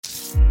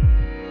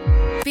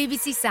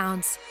BBC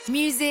Sounds.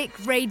 Music,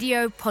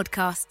 radio,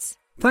 podcasts.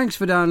 Thanks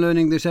for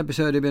downloading this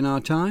episode of In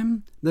Our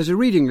Time. There's a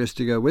reading list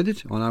to go with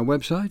it on our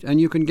website, and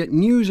you can get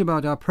news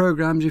about our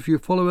programmes if you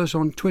follow us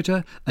on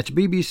Twitter at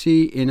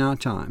BBC In Our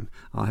Time.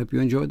 I hope you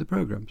enjoyed the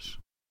programmes.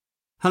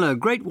 Hello.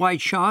 Great white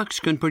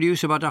sharks can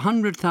produce about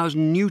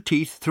 100,000 new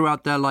teeth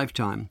throughout their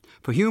lifetime.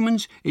 For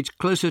humans, it's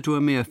closer to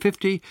a mere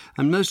 50,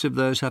 and most of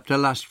those have to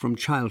last from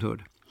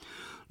childhood.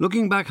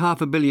 Looking back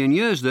 500 million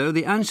years, though,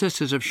 the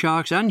ancestors of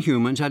sharks and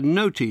humans had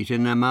no teeth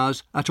in their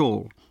mouths at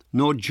all,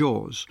 nor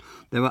jaws.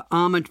 They were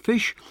armoured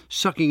fish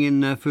sucking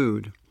in their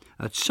food.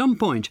 At some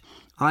point,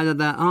 either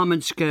their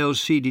armoured scales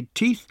seeded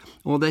teeth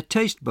or their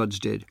taste buds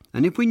did.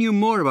 And if we knew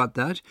more about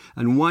that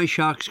and why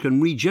sharks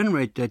can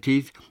regenerate their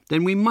teeth,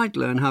 then we might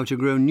learn how to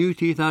grow new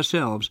teeth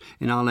ourselves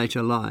in our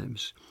later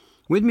lives.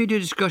 With me to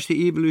discuss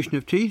the evolution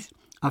of teeth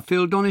are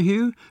Phil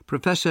Donoghue,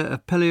 Professor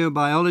of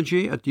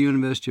Palaeobiology at the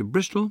University of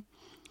Bristol,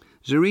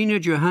 Zerina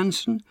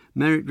Johanson,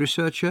 Merit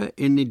Researcher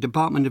in the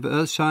Department of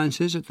Earth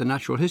Sciences at the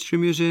Natural History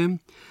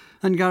Museum,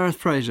 and Gareth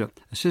Fraser,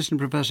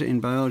 Assistant Professor in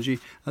Biology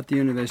at the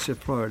University of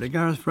Florida.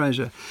 Gareth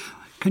Fraser,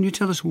 can you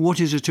tell us what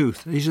is a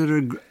tooth? Is there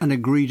an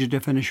agreed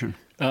definition?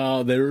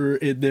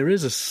 There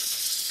is a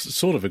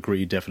sort of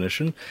agreed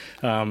definition,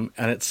 and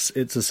it's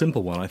a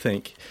simple one, I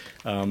think.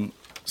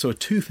 So a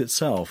tooth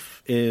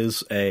itself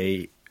is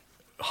a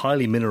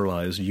highly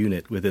mineralised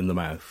unit within the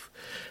mouth.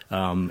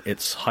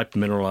 It's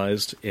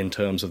hypermineralized in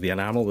terms of the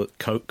enamel that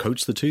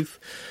coats the tooth.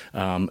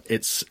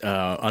 It's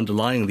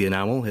underlying the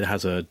enamel. It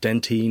has a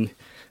dentine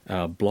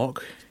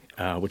block,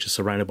 which is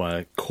surrounded by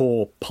a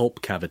core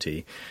pulp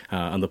cavity,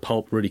 and the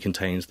pulp really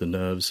contains the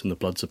nerves and the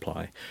blood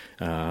supply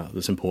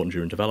that's important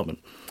during development.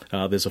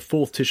 There's a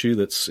fourth tissue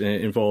that's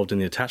involved in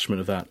the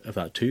attachment of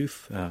that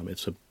tooth.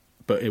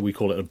 But we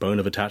call it a bone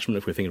of attachment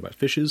if we're thinking about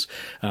fishes.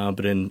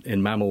 But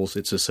in mammals,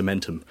 it's a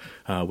cementum,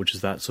 which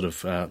is that sort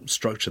of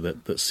structure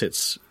that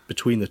sits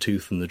between the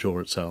tooth and the jaw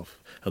itself,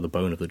 or the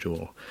bone of the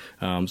jaw.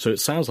 So it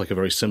sounds like a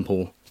very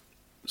simple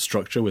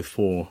structure with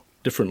 4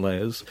 different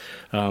layers,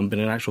 but in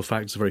actual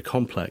fact, it's a very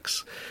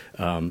complex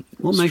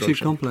What makes it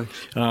complex?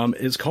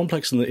 It's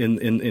complex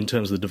in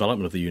terms of the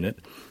development of the unit.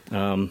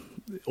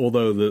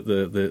 Although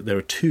there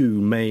are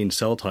 2 main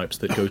cell types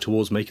that go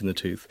towards making the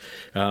tooth,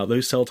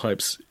 those cell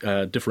types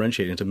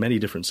differentiate into many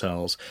different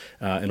cells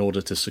in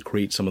order to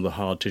secrete some of the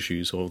hard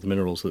tissues or the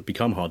minerals that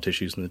become hard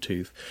tissues in the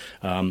tooth.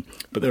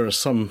 But there are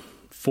some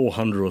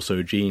 400 or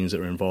so genes that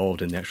are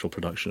involved in the actual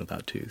production of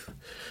that tooth,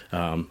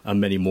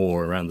 and many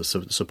more around the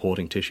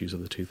supporting tissues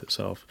of the tooth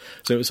itself.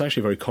 So it's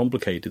actually a very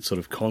complicated sort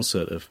of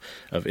concert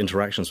of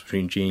interactions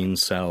between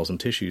genes, cells, and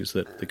tissues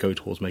that go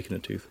towards making a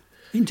tooth.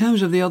 In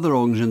terms of the other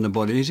organs in the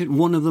body, is it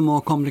one of the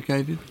more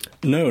complicated?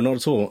 No, not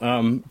at all.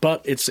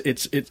 But it's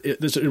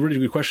a really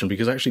good question,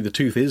 because actually the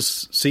tooth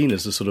is seen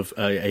as a sort of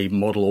a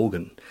model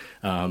organ,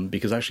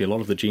 because actually a lot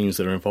of the genes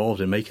that are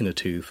involved in making a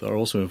tooth are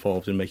also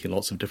involved in making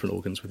lots of different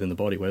organs within the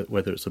body,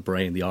 whether it's the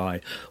brain, the eye,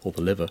 or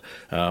the liver,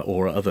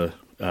 or other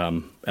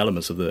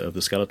elements of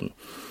the skeleton.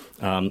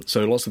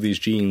 So lots of these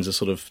genes are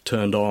sort of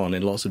turned on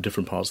in lots of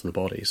different parts of the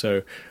body.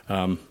 So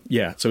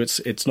so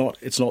it's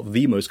not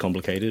the most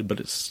complicated,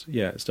 but it's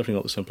definitely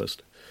not the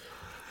simplest.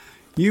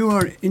 You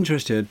are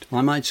interested,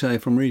 I might say,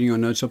 from reading your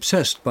notes,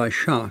 obsessed by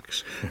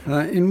sharks.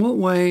 In what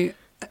way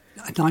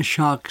are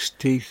sharks'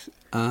 teeth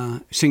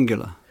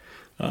singular?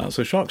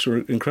 So sharks are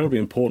an incredibly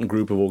important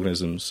group of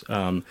organisms.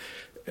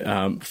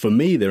 For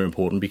me, they're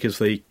important because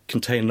they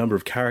contain a number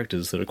of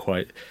characters that are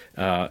quite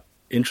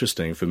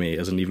interesting for me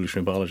as an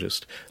evolutionary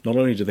biologist. Not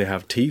only do they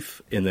have teeth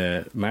in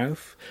their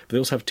mouth, but they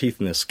also have teeth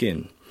in their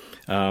skin.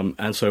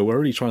 And so we're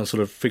really trying to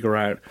sort of figure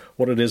out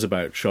what it is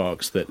about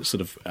sharks that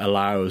sort of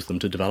allows them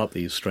to develop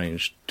these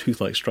strange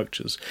tooth-like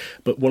structures.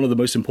 But one of the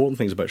most important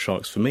things about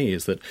sharks for me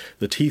is that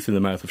the teeth in the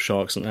mouth of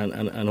sharks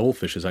and all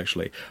fishes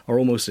actually are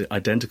almost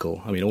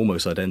identical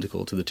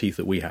to the teeth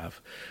that we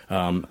have.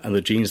 And the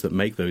genes that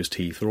make those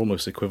teeth are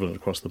almost equivalent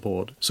across the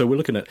board. So we're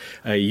looking at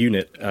a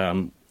unit,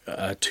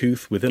 a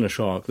tooth within a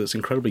shark that's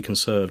incredibly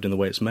conserved in the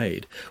way it's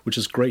made, which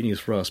is great news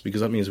for us,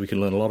 because that means we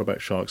can learn a lot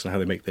about sharks and how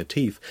they make their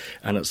teeth,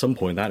 and at some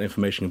point that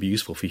information can be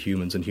useful for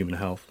humans and human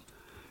health.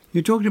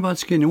 You talked about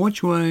skin. In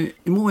what way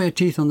are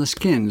teeth on the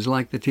skins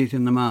like the teeth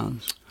in the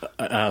mouths?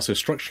 So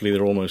structurally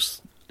they're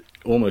almost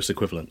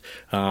equivalent.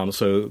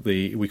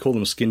 We call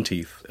them skin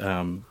teeth,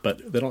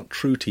 but they're not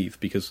true teeth,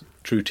 because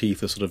true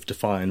teeth are sort of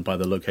defined by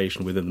the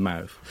location within the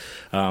mouth.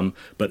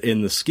 But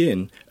in the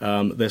skin,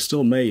 they're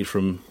still made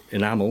from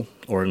enamel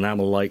or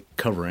enamel-like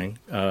covering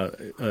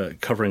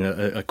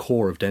a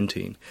core of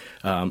dentine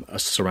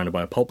surrounded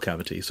by a pulp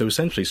cavity. So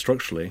essentially,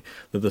 structurally,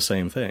 they're the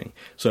same thing.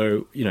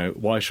 So,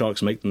 why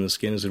sharks make them in the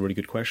skin is a really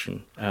good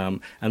question.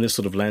 And this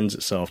sort of lends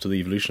itself to the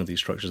evolution of these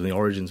structures and the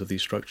origins of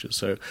these structures.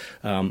 So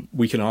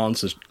we can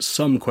answer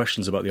some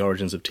questions about the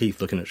origins of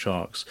teeth looking at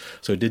sharks.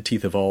 So did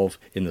teeth evolve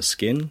in the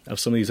skin of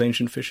some of these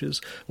ancient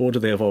fishes, or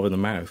did they evolve in the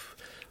mouth,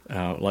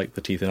 like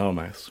the teeth in our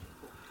mouths?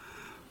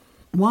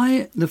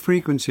 Why the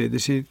frequency,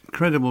 this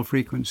incredible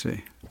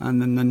frequency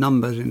and then the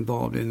numbers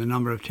involved in the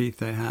number of teeth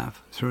they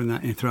have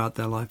throughout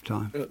their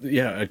lifetime?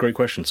 Yeah, a great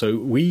question. So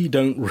we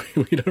don't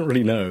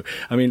really know.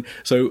 I mean,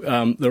 so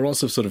there are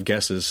lots of sort of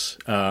guesses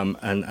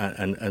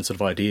and sort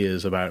of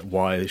ideas about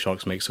why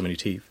sharks make so many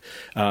teeth.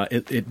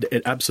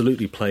 It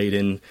absolutely played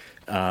in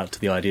to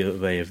the idea that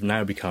they have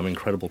now become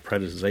incredible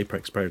predators,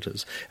 apex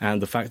predators,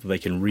 and the fact that they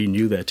can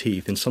renew their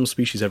teeth in some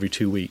species every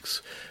 2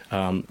 weeks.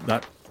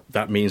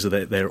 That means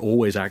that they're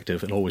always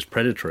active and always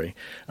predatory.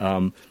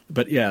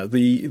 But yeah,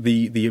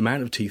 the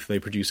amount of teeth they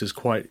produce is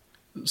quite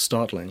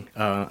startling.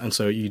 And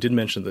so you did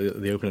mention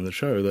the opening of the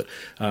show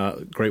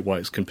that great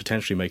whites can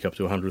potentially make up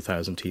to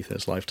 100,000 teeth in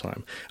its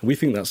lifetime. And we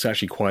think that's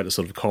actually quite a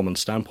sort of common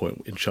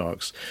standpoint in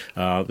sharks,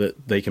 that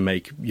they can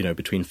make,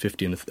 between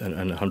 50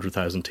 and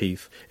 100,000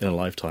 teeth in a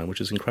lifetime,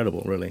 which is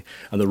incredible, really.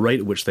 And the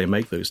rate at which they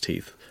make those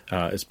teeth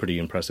is pretty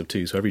impressive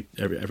too. So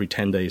every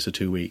 10 days to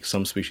 2 weeks,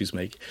 some species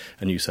make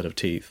a new set of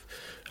teeth.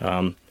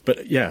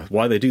 But yeah,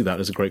 why they do that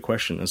is a great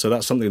question. And so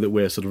that's something that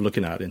we're sort of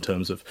looking at in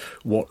terms of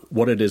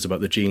what it is about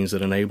the genes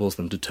that enables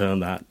them to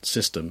turn that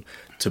system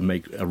to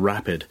make a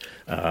rapid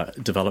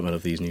development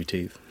of these new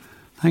teeth.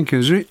 Thank you.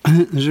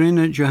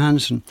 Zerina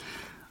Johanson,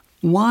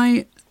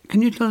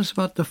 can you tell us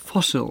about the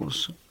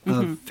fossils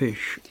of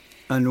fish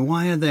and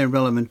why are they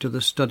relevant to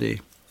the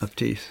study of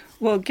teeth?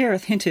 Well,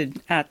 Gareth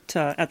hinted at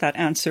that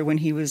answer when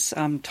he was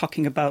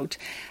talking about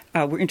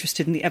we're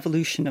interested in the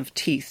evolution of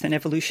teeth and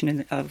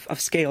evolution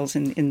of scales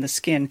in the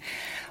skin.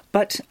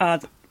 But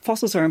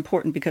fossils are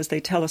important because they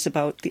tell us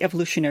about the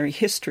evolutionary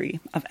history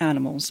of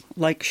animals,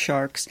 like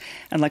sharks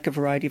and like a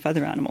variety of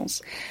other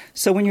animals.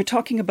 So when you're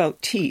talking about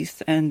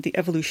teeth and the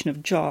evolution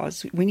of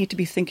jaws, we need to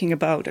be thinking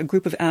about a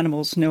group of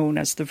animals known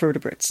as the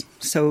vertebrates.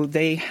 So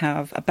they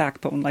have a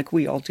backbone, like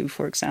we all do,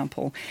 for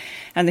example.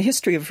 And the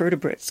history of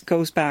vertebrates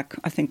goes back,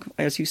 I think,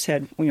 as you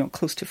said,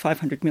 close to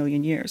 500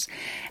 million years.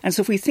 And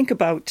so if we think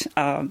about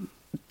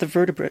the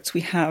vertebrates,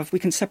 we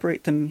can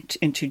separate them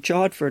into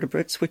jawed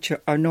vertebrates, which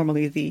are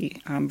normally the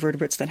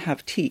vertebrates that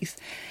have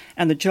teeth,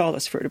 and the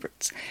jawless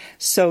vertebrates.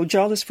 So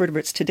jawless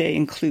vertebrates today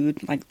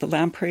include like the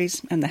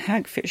lampreys and the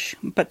hagfish,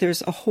 but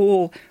there's a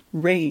whole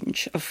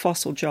range of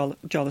fossil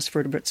jawless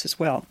vertebrates as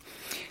well.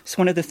 So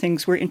one of the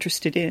things we're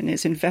interested in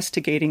is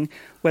investigating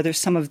whether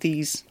some of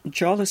these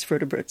jawless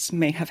vertebrates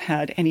may have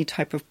had any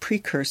type of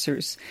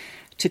precursors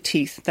to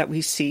teeth that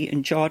we see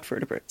in jawed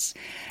vertebrates.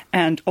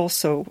 And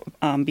also,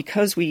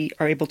 because we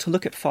are able to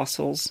look at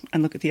fossils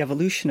and look at the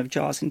evolution of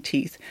jaws and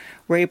teeth,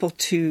 we're able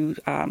to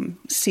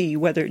see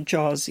whether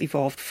jaws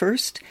evolved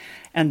first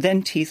and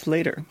then teeth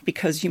later,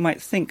 because you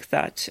might think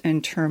that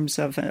in terms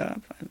of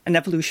an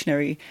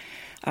evolutionary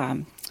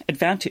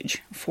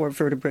advantage for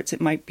vertebrates,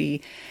 it might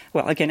be,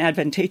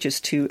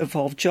 advantageous to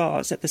evolve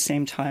jaws at the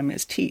same time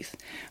as teeth.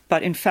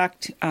 But in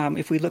fact,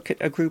 if we look at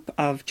a group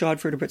of jawed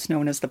vertebrates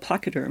known as the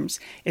placoderms,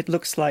 it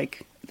looks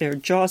like their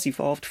jaws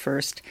evolved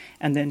first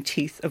and then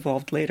teeth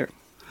evolved later.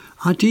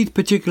 Are teeth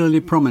particularly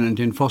prominent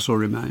in fossil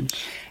remains?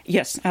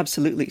 Yes,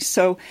 absolutely.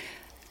 So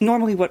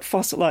normally what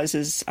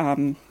fossilizes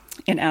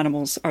in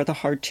animals are the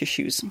hard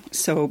tissues.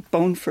 So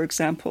bone, for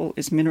example,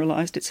 is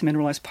mineralized. It's a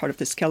mineralized part of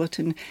the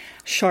skeleton.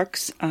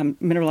 Sharks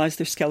mineralize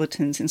their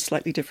skeletons in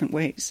slightly different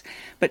ways.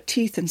 But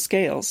teeth and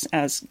scales,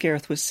 as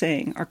Gareth was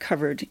saying, are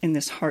covered in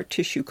this hard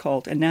tissue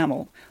called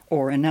enamel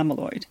or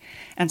enameloid,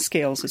 and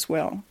scales as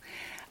well.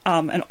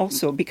 And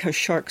also because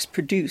sharks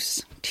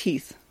produce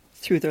teeth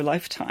through their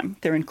lifetime,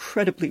 they're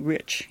incredibly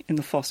rich in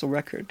the fossil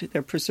record.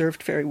 They're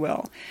preserved very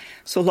well.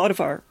 So a lot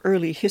of our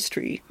early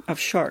history of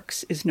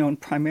sharks is known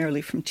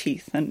primarily from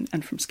teeth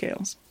and from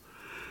scales.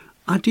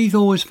 Are teeth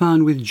always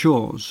found with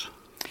jaws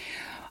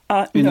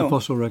in the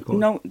fossil record?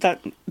 No,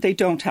 that they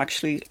don't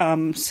actually.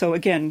 So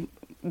again,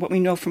 what we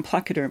know from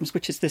placoderms,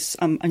 which is this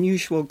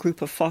unusual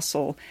group of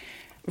fossil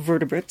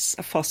vertebrates,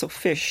 a fossil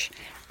fish,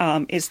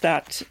 is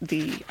that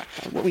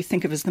what we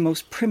think of as the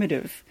most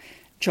primitive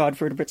jawed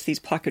vertebrates, these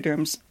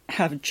placoderms,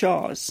 have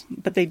jaws,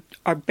 but they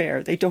are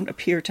bare. They don't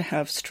appear to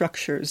have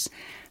structures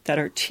that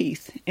are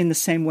teeth in the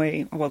same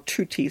way,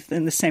 true teeth,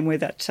 in the same way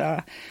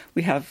that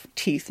we have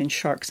teeth in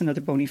sharks and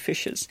other bony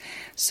fishes.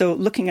 So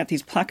looking at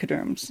these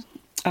placoderms,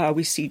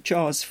 we see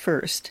jaws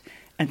first,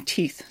 and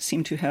teeth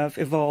seem to have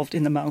evolved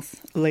in the mouth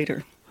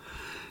later.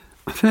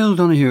 Phil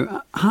Donoghue,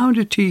 how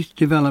do teeth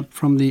develop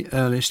from the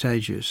early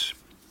stages?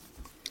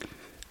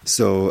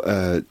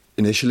 So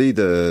initially,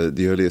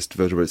 the earliest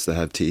vertebrates that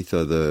have teeth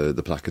are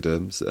the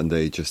placoderms, and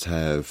they just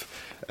have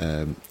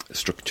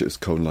structures,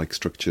 cone-like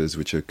structures,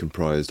 which are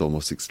comprised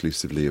almost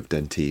exclusively of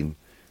dentine,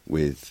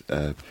 with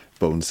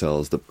bone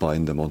cells that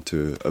bind them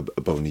onto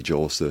a bony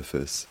jaw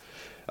surface.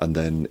 And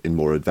then in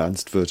more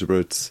advanced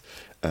vertebrates,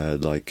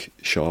 like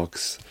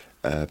sharks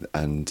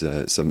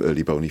and some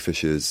early bony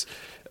fishes,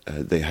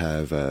 they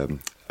have a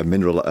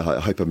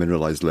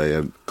hypermineralized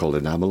layer called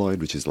enameloid,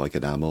 which is like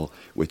enamel,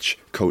 which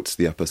coats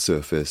the upper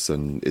surface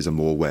and is a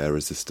more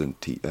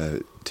wear-resistant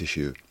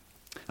tissue.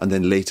 And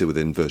then later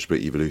within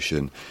vertebrate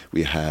evolution,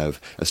 we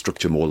have a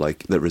structure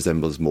that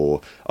resembles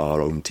more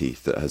our own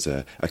teeth, that has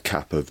a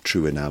cap of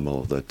true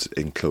enamel that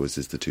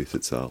encloses the tooth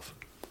itself.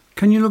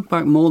 Can you look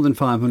back more than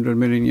 500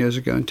 million years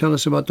ago and tell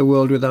us about the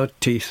world without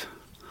teeth?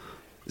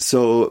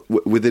 So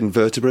within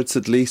vertebrates,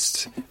 at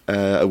least,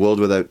 a world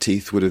without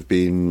teeth would have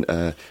been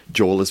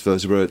jawless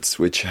vertebrates,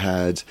 which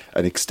had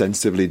an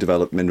extensively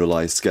developed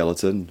mineralized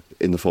skeleton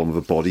in the form of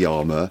a body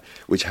armour,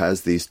 which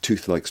has these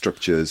tooth-like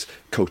structures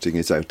coating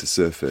its outer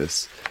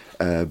surface.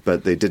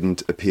 But they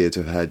didn't appear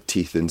to have had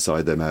teeth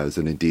inside their mouths,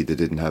 and indeed they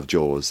didn't have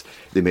jaws.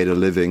 They made a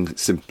living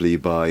simply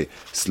by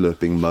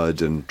slurping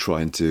mud and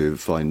trying to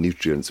find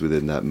nutrients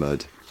within that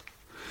mud.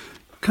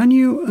 Can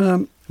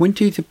you, when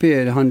teeth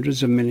appeared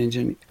hundreds of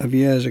millions of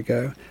years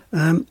ago,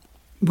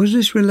 was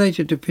this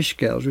related to fish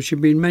scales, which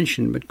have been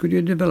mentioned, but could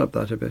you develop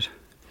that a bit?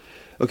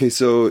 Okay,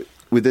 so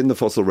within the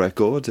fossil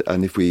record,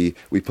 and if we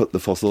put the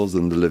fossils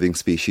and the living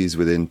species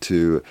within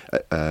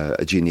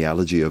a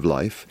genealogy of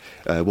life,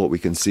 what we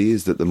can see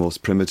is that the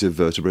most primitive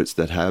vertebrates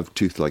that have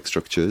tooth-like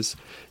structures,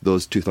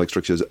 those tooth-like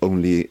structures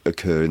only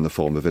occur in the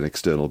form of an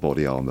external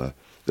body armour.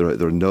 There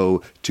are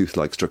no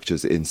tooth-like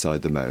structures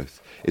inside the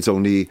mouth. It's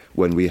only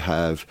when we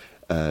have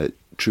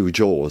true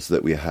jaws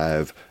that we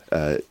have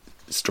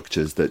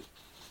structures that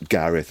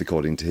Gareth,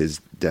 according to his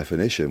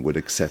definition, would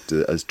accept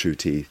as true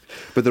teeth.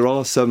 But there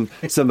are some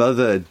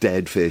other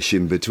dead fish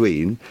in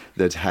between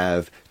that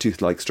have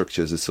tooth-like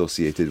structures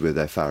associated with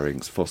their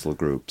pharynx, fossil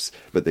groups,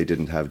 but they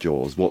didn't have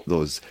jaws. What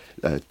those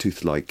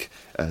tooth-like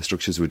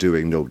structures were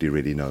doing, nobody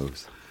really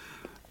knows.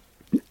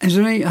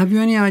 Have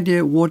you any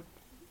idea what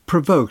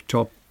provoked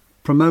or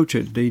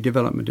promoted the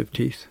development of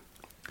teeth?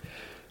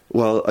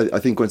 Well, I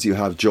think once you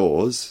have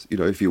jaws,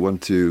 if you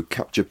want to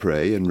capture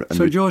prey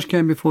So jaws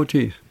came before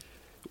teeth?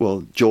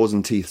 Well, jaws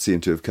and teeth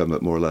seem to have come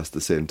at more or less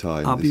the same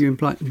time. You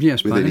imply,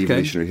 yes, within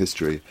evolutionary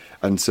history.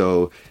 And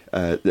so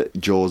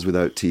jaws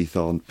without teeth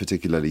aren't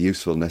particularly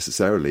useful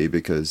necessarily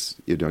because,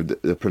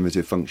 the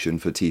primitive function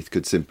for teeth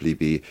could simply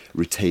be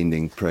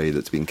retaining prey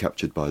that's been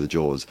captured by the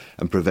jaws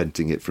and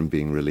preventing it from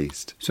being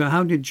released. So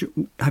have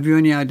you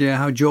any idea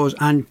how jaws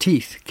and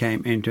teeth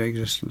came into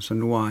existence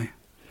and why?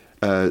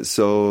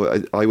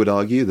 So I would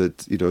argue that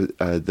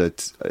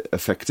that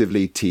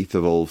effectively teeth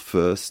evolved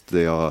first.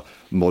 They are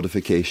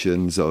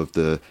modifications of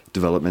the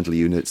developmental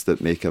units that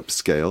make up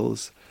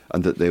scales,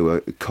 and that they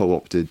were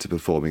co-opted to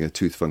performing a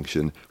tooth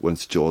function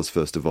once jaws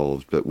first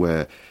evolved. But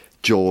how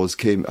jaws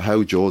came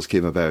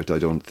about, I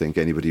don't think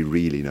anybody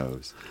really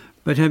knows.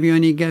 But have you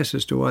any guess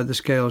as to why the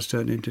scales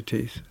turned into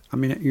teeth? I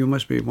mean, you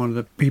must be one of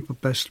the people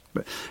best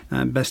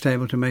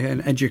able to make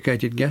an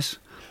educated guess.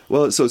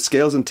 Well, so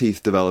scales and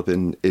teeth develop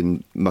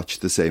in much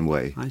the same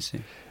way. I see.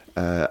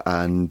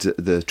 And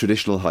the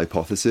traditional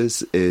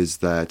hypothesis is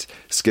that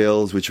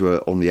scales, which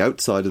were on the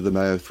outside of the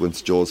mouth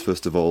once jaws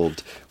first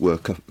evolved, were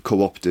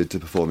co-opted to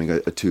performing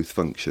a tooth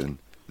function.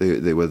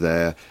 They were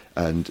there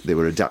and they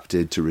were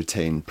adapted to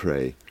retain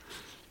prey.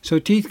 So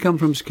teeth come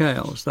from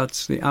scales.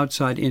 That's the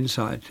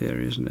outside-inside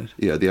theory, isn't it?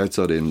 Yeah, the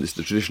outside-in is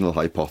the traditional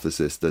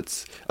hypothesis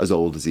that's as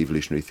old as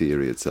evolutionary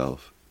theory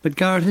itself. But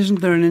Gareth,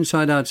 isn't there an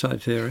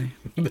inside-outside theory?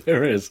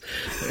 There is.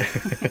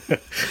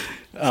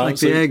 It's like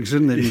the eggs,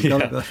 isn't it?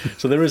 Yeah.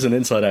 So there is an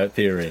inside-out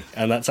theory,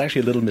 and that's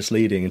actually a little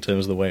misleading in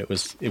terms of the way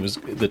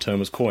the term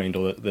was coined,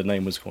 or the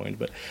name was coined.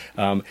 But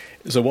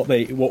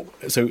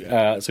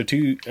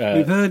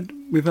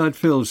we've heard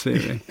Phil's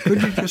theory.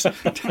 Could you just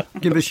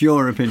give us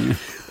your opinion?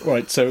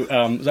 Right. So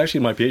it was actually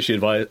my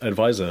PhD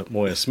advisor,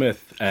 Moya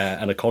Smith,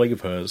 and a colleague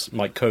of hers,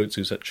 Mike Coates,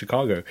 who's at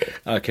Chicago,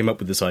 came up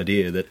with this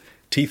idea that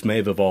teeth may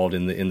have evolved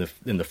in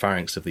the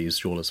pharynx of these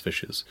jawless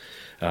fishes.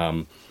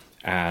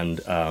 And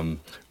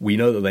we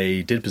know that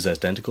they did possess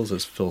denticles,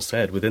 as Phil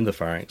said, within the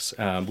pharynx.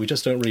 We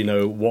just don't really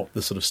know what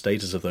the sort of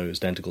status of those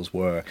denticles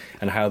were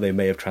and how they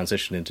may have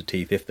transitioned into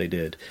teeth if they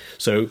did.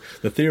 So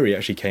the theory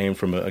actually came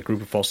from a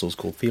group of fossils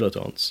called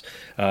Tillotson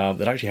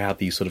that actually had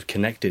these sort of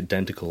connected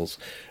denticles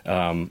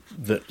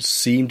that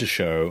seem to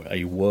show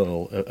a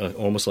whorl,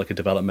 almost like a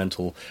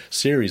developmental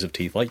series of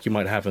teeth, like you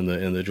might have in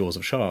the jaws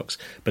of sharks,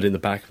 but in the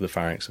back of the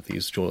pharynx of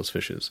these jawless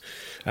fishes.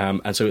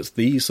 And so it's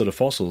these sort of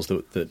fossils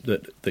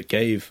that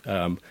gave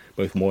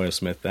both Moya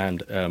Smith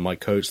and Mike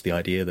Coates the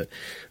idea that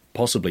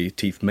possibly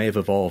teeth may have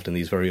evolved in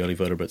these very early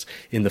vertebrates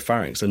in the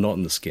pharynx and not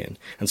in the skin.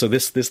 And so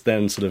this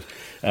then sort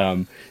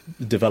of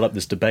developed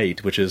this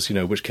debate, which is,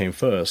 which came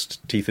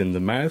first, teeth in the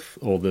mouth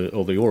or the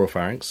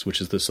oropharynx,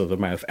 which is the sort of the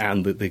mouth,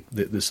 and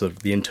the sort of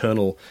the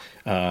internal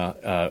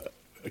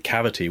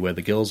cavity where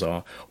the gills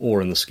are, or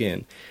in the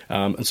skin.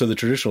 And so the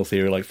traditional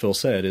theory, like Phil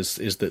said, is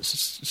that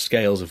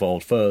scales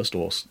evolved first,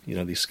 or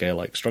these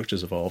scale-like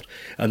structures evolved,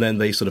 and then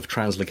they sort of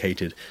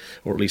translocated,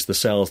 or at least the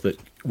cells that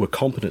were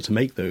competent to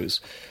make those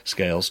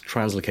scales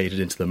translocated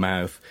into the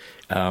mouth,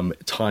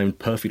 timed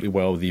perfectly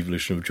well with the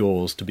evolution of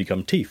jaws to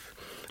become teeth.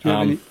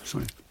 Sorry.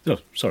 Oh,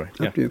 sorry.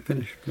 After you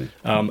finish, please.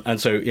 And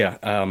sort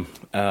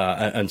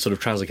of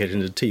translocated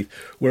into teeth.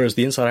 Whereas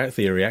the inside-out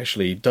theory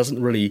actually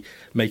doesn't really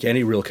make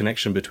any real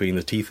connection between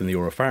the teeth and the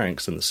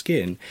oropharynx and the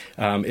skin.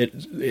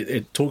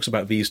 It talks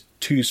about these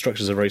two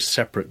structures as a very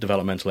separate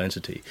developmental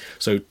entity.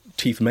 So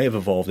teeth may have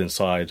evolved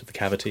inside the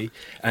cavity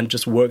and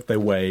just worked their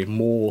way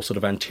more sort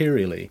of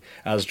anteriorly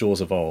as jaws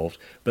evolved,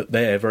 but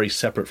they're very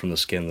separate from the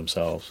skin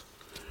themselves.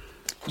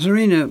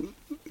 Zerina,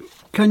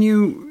 can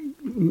you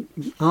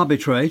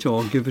arbitrate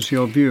or give us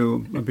your view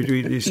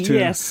between these two?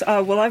 Yes.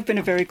 Well, I've been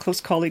a very close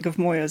colleague of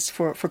Moya's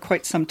for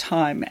quite some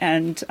time.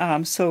 And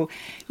so,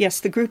 yes,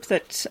 the group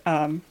that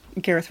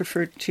Gareth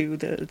referred to,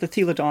 the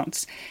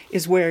Tillotson,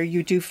 is where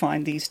you do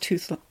find these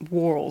tooth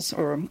whorls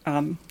or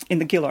in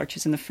the gill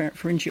arches in the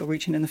pharyngeal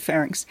region in the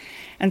pharynx.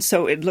 And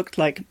so it looked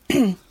like,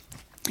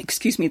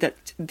 excuse me,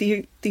 that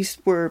they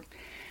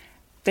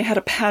had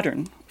a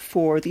pattern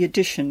for the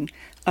addition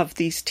of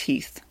these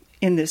teeth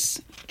in this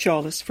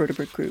jawless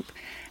vertebrate group.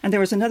 And there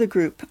was another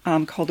group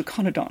called the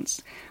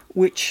conodonts,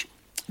 which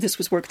this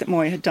was work that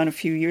Moya had done a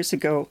few years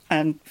ago,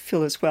 and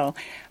Phil as well.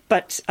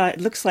 But it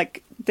looks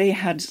like they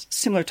had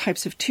similar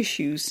types of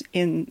tissues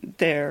in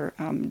their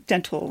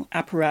dental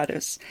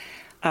apparatus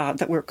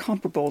that were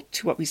comparable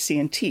to what we see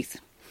in teeth.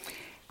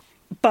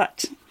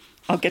 But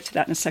I'll get to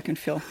that in a second,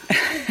 Phil.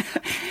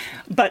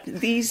 But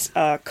these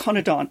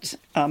conodont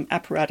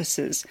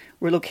apparatuses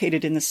were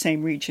located in the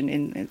same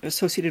region,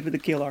 associated with the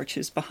gill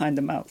arches behind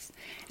the mouth.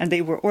 And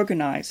they were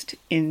organized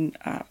in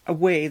a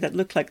way that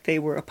looked like they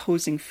were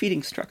opposing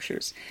feeding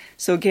structures.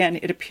 So again,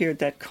 it appeared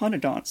that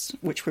conodonts,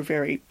 which were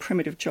very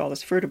primitive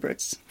jawless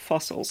vertebrates,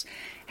 fossils,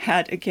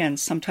 had, again,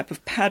 some type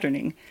of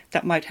patterning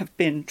that might have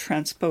been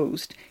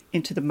transposed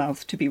into the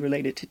mouth to be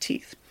related to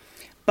teeth.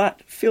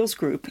 But Phil's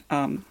group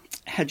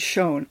has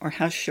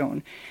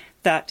shown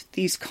that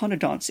these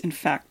conodonts, in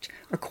fact,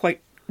 are quite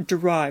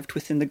derived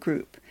within the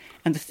group,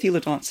 and the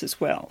Tillotson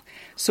as well.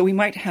 So we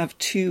might have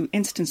two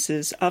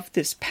instances of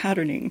this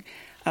patterning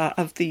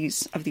of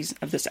this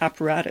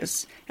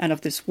apparatus and of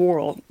this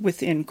whorl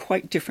within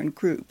quite different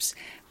groups,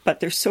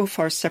 but they're so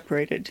far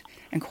separated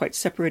and quite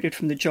separated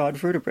from the jawed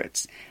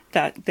vertebrates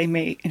that they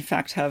may, in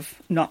fact, have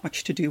not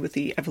much to do with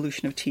the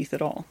evolution of teeth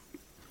at all.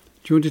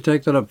 Do you want to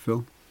take that up,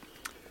 Phil?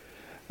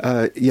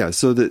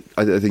 So that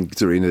I think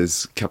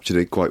Zerina's captured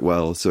it quite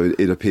well. So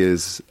it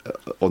appears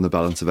on the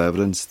balance of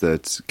evidence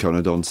that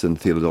conodonts and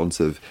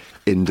Tillotson have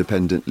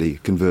independently,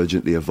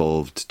 convergently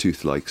evolved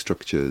tooth-like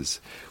structures,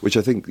 which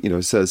I think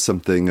says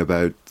something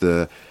about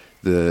the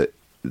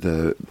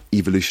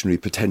evolutionary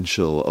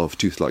potential of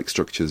tooth-like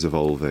structures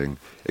evolving,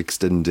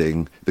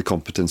 extending the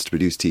competence to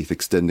produce teeth,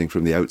 extending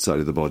from the outside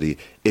of the body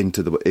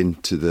into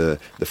the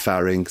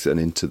pharynx and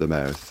into the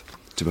mouth,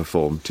 to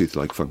perform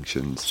tooth-like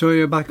functions. So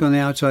you're back on the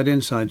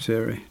outside-inside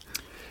theory?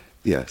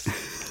 Yes.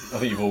 I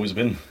think you've always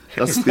been.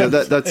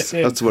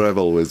 That's where I've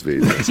always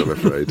been, I'm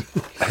afraid.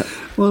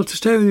 Well, to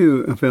stay with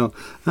you, Phil,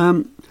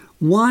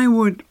 why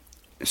would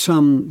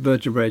some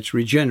vertebrates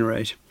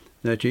regenerate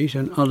their teeth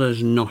and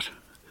others not?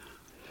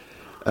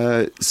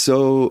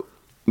 So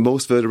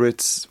most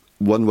vertebrates,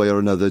 one way or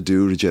another,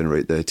 do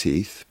regenerate their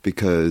teeth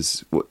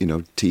because,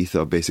 teeth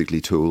are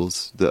basically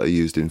tools that are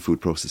used in food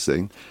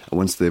processing. And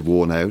once they've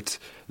worn out,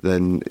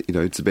 then,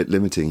 it's a bit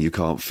limiting. You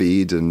can't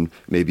feed, and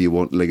maybe you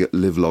won't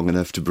live long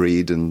enough to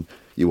breed, and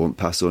you won't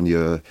pass on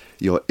your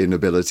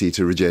inability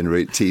to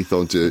regenerate teeth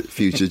onto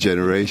future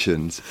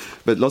generations.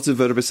 But lots of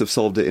vertebrates have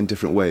solved it in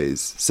different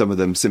ways. Some of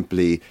them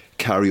simply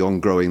carry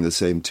on growing the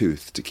same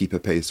tooth to keep a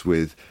pace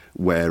with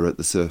wear at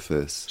the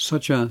surface.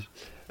 Such as?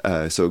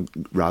 So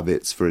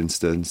rabbits, for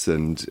instance,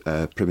 and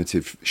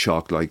primitive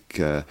shark-like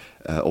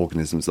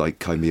organisms like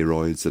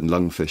chimeroids and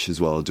lungfish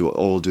as well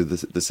all do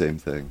the same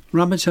thing.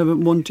 Rabbits have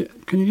one.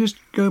 Can you just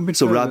go a bit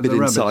so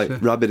further?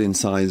 rabbit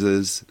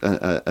incisors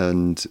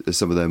and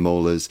some of their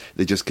molars,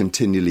 they just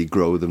continually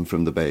grow them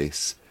from the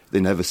base.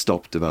 They never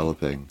stop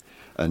developing,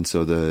 and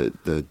so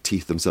the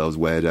teeth themselves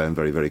wear down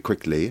very, very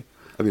quickly.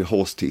 I mean,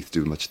 horse teeth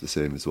do much the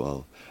same as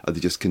well. They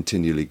just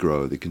continually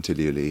grow. They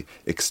continually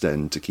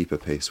extend to keep a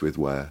pace with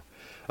wear.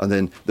 And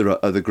then there are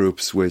other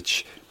groups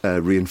which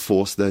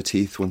reinforce their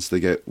teeth once they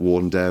get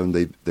worn down.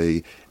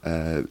 They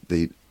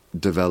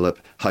develop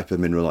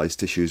hypermineralized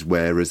tissues,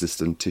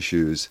 wear-resistant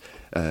tissues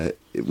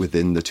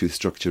within the tooth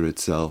structure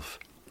itself.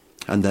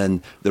 And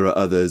then there are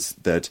others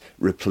that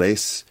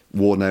replace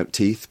worn-out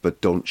teeth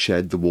but don't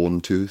shed the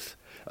worn tooth.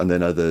 And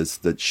then others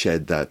that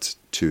shed that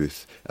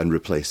tooth and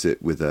replace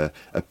it with a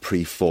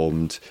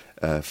preformed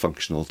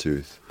functional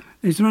tooth.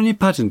 Is there any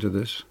pattern to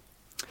this?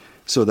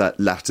 So that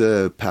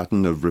latter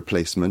pattern of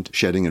replacement,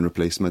 shedding and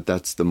replacement,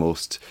 that's the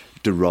most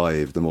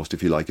derived, the most,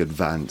 if you like,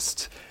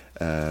 advanced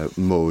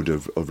mode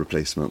of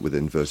replacement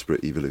within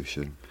vertebrate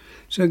evolution.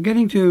 So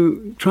trying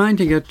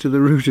to get to the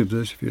root of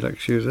this, if you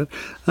like to use it,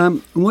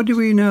 what do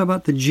we know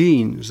about the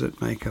genes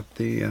that make up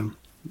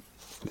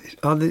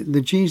are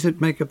the genes that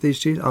make up these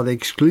teeth, are they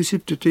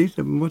exclusive to teeth?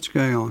 What's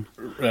going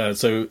on?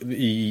 So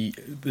the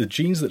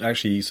genes that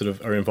actually sort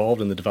of are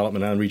involved in the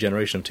development and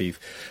regeneration of teeth,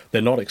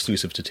 they're not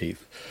exclusive to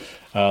teeth.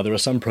 There are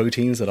some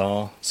proteins that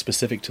are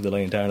specific to the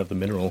laying down of the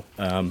mineral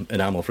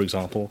enamel, for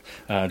example.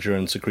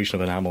 During secretion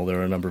of enamel, there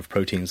are a number of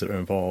proteins that are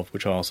involved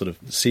which are sort of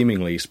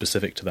seemingly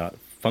specific to that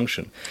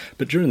function.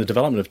 But during the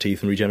development of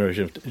teeth and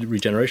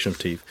regeneration of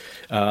teeth,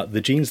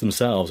 the genes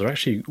themselves are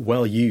actually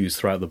well used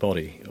throughout the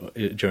body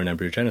during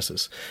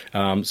embryogenesis.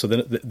 So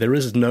there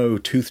is no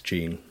tooth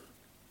gene,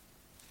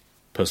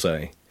 per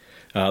se.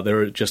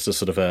 They're just a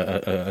sort of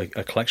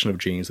a collection of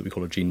genes that we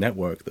call a gene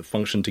network that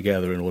function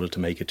together in order to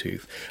make a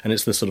tooth. And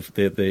it's the sort of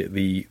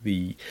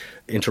the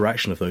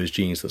interaction of those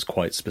genes that's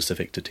quite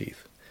specific to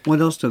teeth. What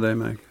else do they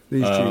make,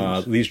 these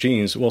genes? These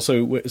genes, well,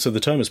 so the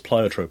term is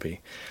pleiotropy,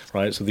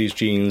 right? So these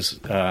genes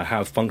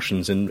have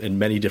functions in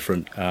many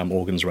different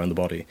organs around the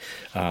body,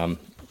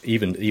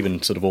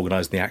 even sort of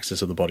organised in the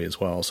axis of the body as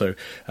well. So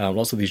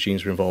lots of these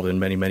genes are involved in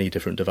many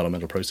different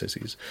developmental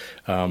processes.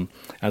 And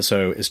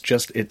so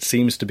it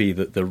seems to be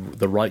that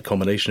the right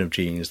combination of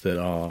genes that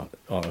are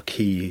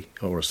key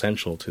or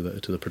essential to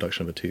the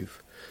production of a tooth.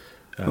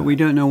 But we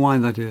don't know why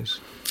that is.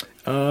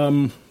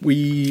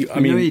 We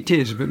know it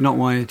is, but not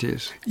why it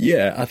is.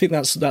 Yeah, I think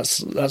that's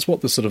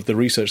what the sort of the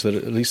research that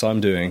at least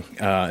I'm doing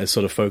is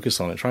sort of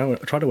focused on it.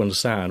 Try to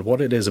understand what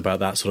it is about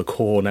that sort of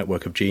core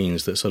network of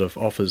genes that sort of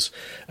offers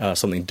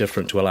something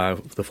different to allow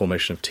the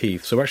formation of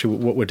teeth. So actually,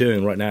 what we're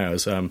doing right now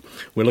is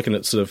we're looking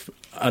at sort of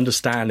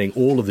understanding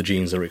all of the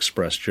genes that are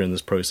expressed during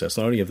this process,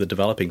 not only of the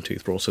developing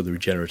tooth, but also the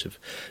regenerative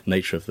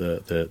nature of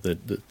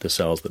the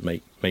cells that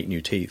make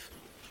new teeth.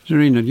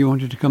 Zerina, do you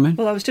wanted to come in?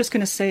 Well, I was just going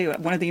to say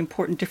one of the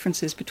important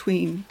differences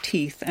between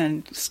teeth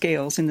and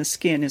scales in the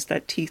skin is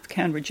that teeth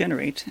can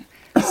regenerate.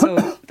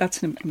 So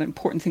that's an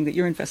important thing that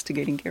you're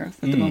investigating,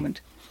 Gareth, at the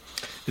moment.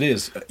 It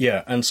is,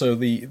 yeah. And so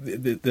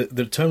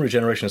the term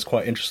regeneration is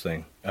quite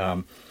interesting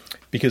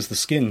because the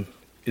skin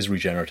is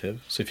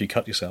regenerative. So if you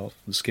cut yourself,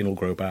 the skin will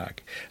grow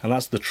back. And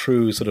that's the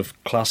true sort of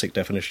classic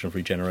definition of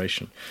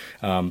regeneration.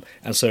 And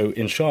so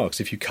in sharks,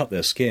 if you cut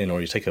their skin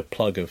or you take a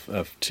plug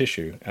of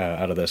tissue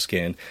out of their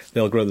skin,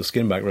 they'll grow the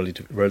skin back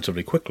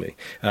relatively quickly.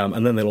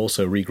 And then they'll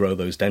also regrow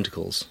those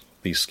denticles,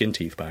 these skin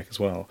teeth, back as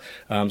well.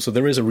 So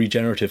there is a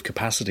regenerative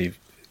capacity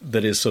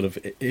that is sort of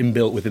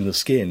inbuilt within the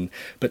skin,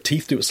 but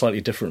teeth do it slightly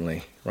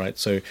differently, right?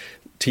 So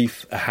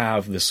teeth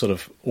have this sort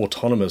of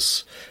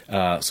autonomous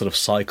sort of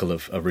cycle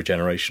of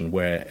regeneration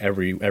where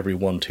every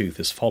one tooth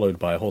is followed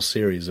by a whole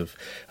series of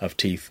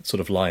teeth sort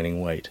of lying in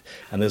wait.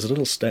 And there's a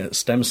little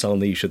stem cell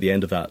niche at the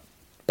end of that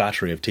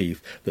battery of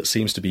teeth that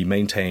seems to be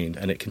maintained,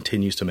 and it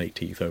continues to make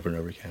teeth over and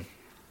over again.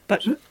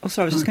 But sorry,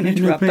 I was just going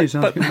to interrupt.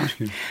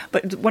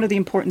 But one of the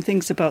important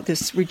things about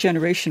this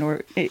regeneration,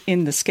 or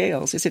in the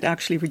scales, is it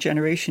actually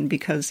regeneration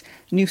because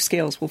new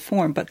scales will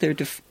form, but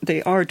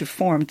they are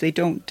deformed. They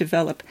don't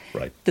develop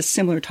the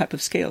similar type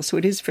of scale. So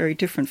it is very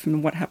different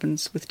from what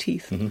happens with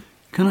teeth. Mm-hmm.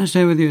 Can I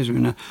stay with you,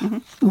 Zerina?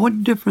 Mm-hmm.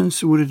 What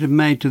difference would it have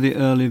made to the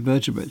early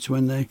vertebrates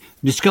when they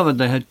discovered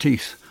they had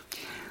teeth?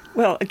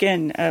 Well,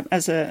 again,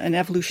 as an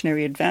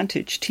evolutionary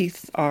advantage,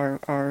 teeth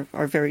are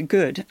very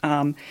good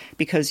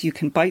because you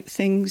can bite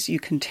things, you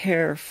can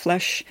tear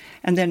flesh,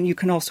 and then you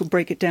can also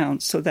break it down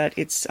so that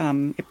it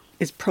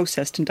is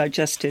processed and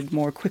digested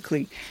more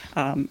quickly,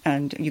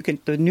 and you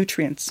get the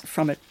nutrients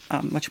from it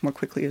much more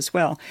quickly as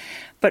well.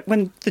 But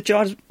when the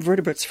jaw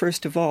vertebrates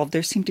first evolved,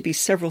 there seemed to be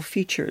several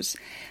features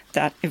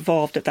that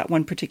evolved at that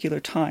one particular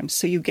time.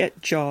 So you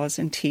get jaws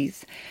and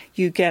teeth.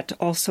 You get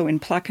also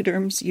in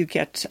placoderms, you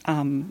get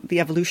the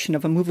evolution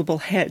of a movable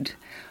head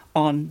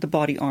on the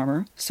body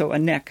armor, so a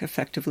neck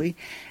effectively.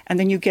 And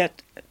then you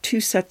get two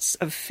sets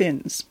of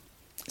fins.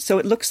 So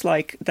it looks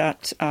like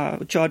that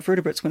jawed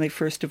vertebrates, when they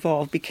first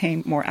evolved,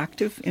 became more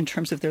active in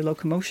terms of their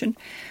locomotion,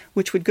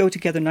 which would go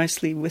together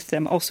nicely with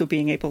them also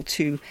being able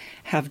to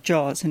have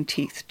jaws and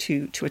teeth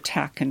to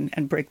attack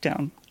and break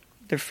down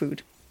their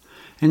food.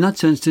 In that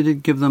sense, did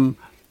it give them,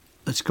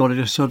 let's call it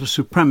a sort of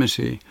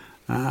supremacy?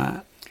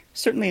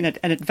 Certainly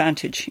an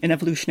advantage in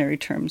evolutionary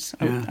terms,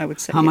 I would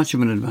say. How much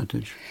of an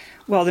advantage?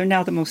 Well, they're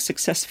now the most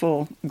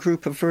successful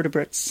group of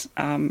vertebrates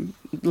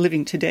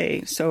living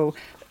today. So,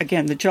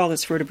 again, the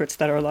jawless vertebrates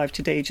that are alive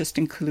today just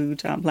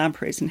include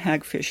lampreys and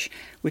hagfish,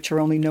 which are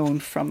only known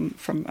from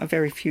a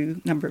very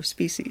few number of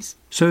species.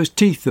 So it's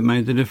teeth that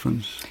made the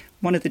difference?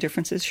 One of the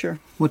differences, sure.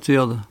 What's the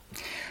other?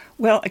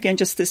 Well, again,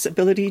 just this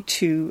ability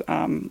to,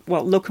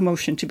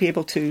 locomotion, to be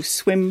able to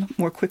swim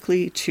more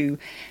quickly, to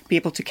be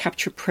able to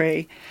capture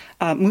prey.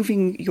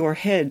 Moving your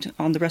head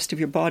on the rest of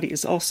your body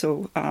is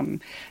also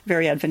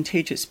very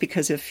advantageous,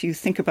 because if you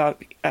think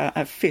about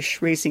a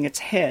fish raising its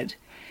head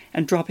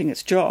and dropping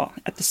its jaw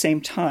at the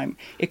same time,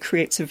 it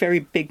creates a very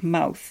big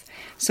mouth,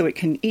 so it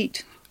can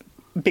eat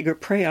bigger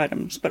prey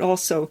items, but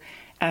also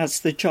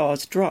as the jaw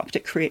is dropped,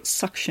 it creates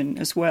suction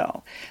as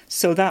well.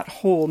 So that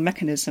whole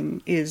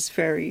mechanism is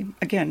very,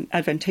 again,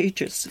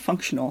 advantageous,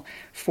 functional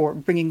for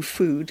bringing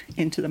food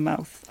into the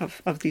mouth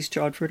of these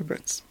jawed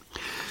vertebrates.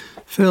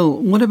 Phil,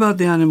 what about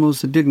the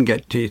animals that didn't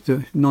get teeth,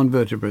 the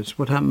non-vertebrates?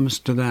 What happens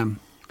to them?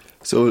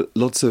 So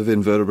lots of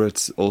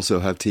invertebrates also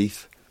have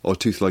teeth or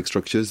tooth-like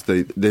structures.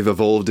 They've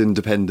evolved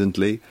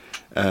independently,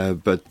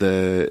 but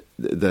they're,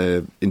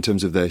 in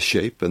terms of their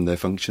shape and their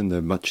function,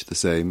 they're much the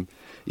same,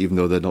 even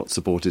though they're not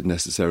supported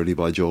necessarily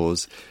by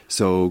jaws.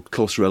 So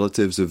close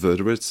relatives of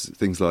vertebrates,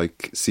 things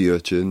like sea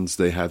urchins,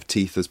 they have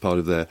teeth as part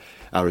of their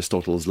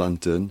Aristotle's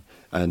lantern.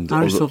 And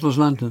Aristotle's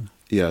lantern?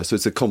 Yeah, so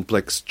it's a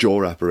complex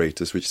jaw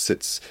apparatus which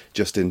sits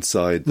just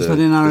inside the... Is that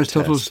in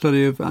Aristotle's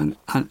study of... in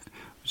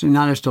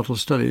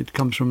Aristotle's study, it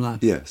comes from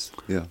that? Yes,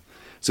 yeah.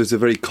 So it's a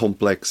very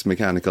complex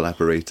mechanical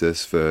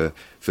apparatus for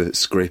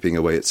scraping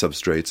away at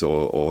substrates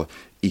or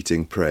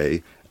eating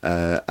prey.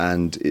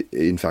 And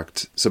in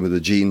fact, some of the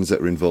genes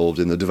that are involved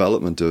in the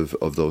development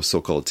of those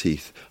so-called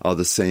teeth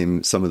are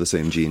some of the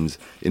same genes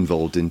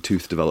involved in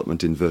tooth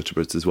development in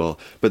vertebrates as well.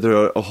 But there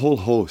are a whole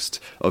host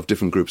of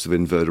different groups of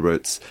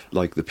invertebrates,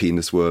 like the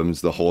penis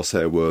worms, the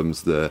horsehair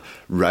worms, the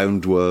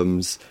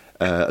roundworms,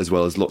 as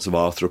well as lots of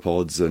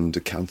arthropods and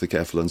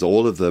acanthocephalans.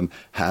 All of them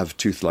have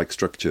tooth-like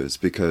structures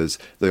because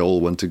they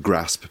all want to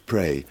grasp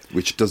prey,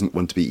 which doesn't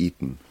want to be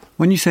eaten.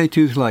 When you say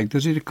tooth-like,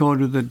 does it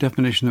accord with the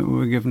definition that we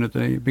were given at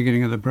the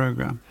beginning of the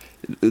programme?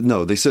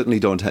 No, they certainly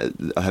don't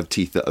have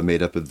teeth that are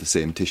made up of the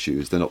same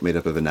tissues. They're not made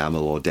up of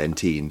enamel or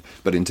dentine.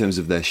 But in terms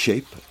of their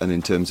shape and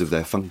in terms of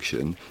their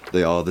function,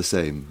 they are the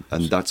same.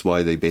 And that's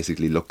why they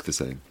basically look the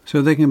same.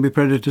 So they can be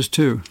predators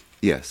too?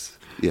 Yes.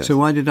 Yes. So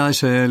why did I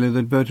say earlier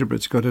that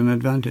vertebrates got an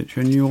advantage,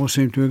 and you all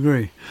seem to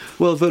agree?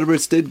 Well,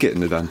 vertebrates did get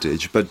an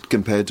advantage, but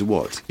compared to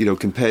what?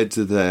 Compared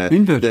to their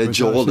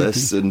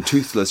jawless and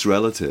toothless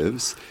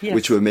relatives, yes,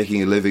 which were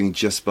making a living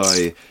just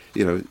by,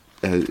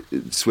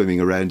 swimming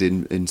around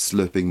in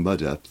slurping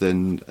mud up,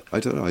 then, I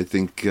don't know, I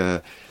think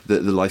that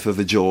the life of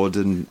a jawed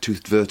and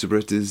toothed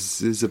vertebrate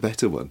is a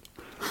better one.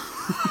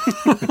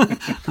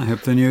 I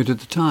hope they knew it at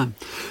the time.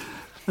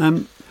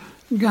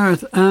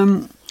 Gareth,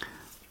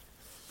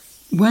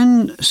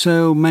 when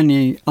so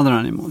many other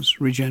animals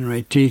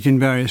regenerate teeth in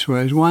various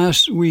ways, why are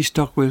we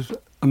stuck with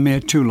a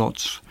mere 2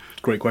 lots?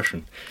 Great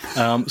question.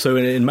 So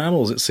in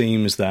mammals, it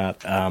seems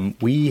that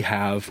we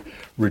have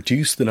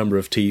reduced the number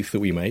of teeth that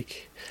we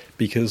make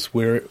because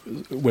we're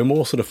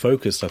more sort of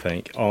focused, I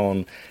think,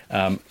 on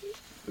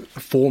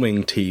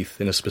forming teeth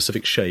in a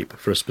specific shape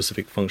for a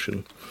specific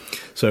function.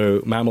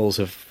 So mammals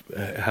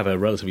have a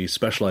relatively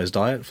specialized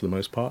diet for the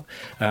most part,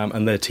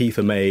 and their teeth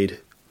are made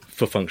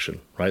for function,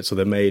 right? So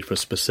they're made for a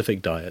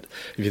specific diet.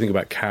 If you think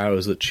about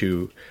cows that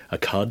chew a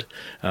cud,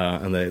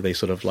 and they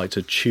sort of like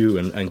to chew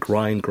and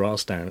grind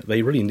grass down,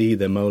 they really need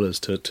their molars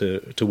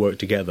to work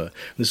together.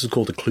 And this is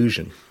called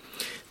occlusion.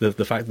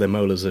 The fact that their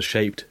molars are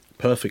shaped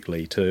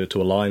perfectly to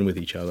align with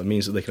each other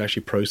means that they can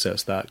actually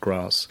process that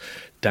grass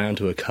down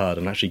to a cud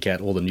and actually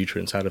get all the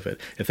nutrients out of it.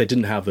 If they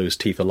didn't have those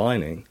teeth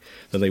aligning,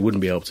 then they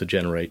wouldn't be able to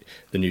generate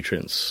the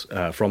nutrients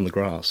from the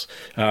grass.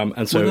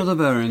 And so, what other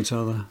variants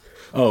are there?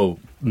 Oh,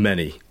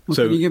 many. Well,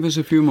 can you give us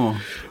a few more?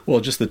 Well,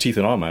 just the teeth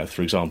in our mouth,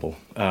 for example.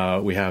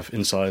 We have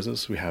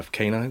incisors, we have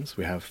canines,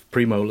 we have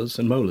premolars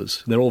and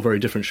molars. They're all very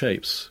different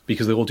shapes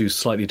because they all do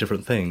slightly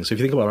different things. So if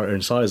you think about our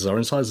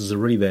incisors are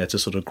really there to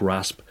sort of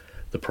grasp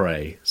the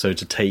prey, so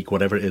to take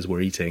whatever it is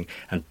we're eating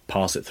and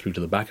pass it through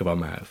to the back of our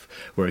mouth,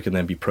 where it can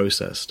then be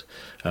processed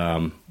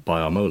by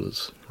our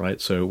molars,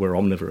 right? So we're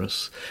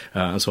omnivorous,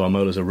 and so our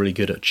molars are really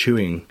good at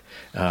chewing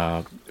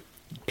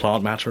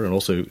plant matter and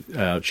also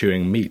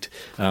chewing meat.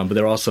 But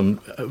there are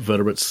some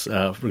vertebrates,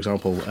 for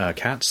example,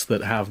 cats,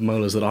 that have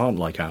molars that aren't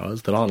like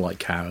ours, that aren't like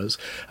cows.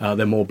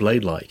 They're more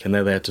blade-like, and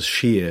they're there to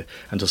shear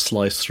and to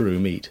slice through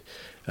meat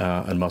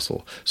and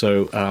muscle.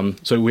 So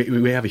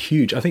we have a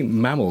huge... I think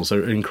mammals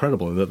are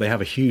incredible that they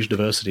have a huge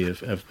diversity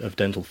of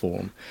dental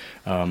form.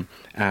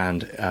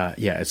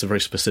 It's a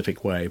very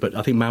specific way. But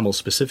I think mammals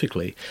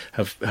specifically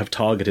have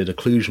targeted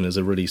occlusion as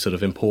a really sort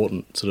of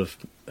important sort of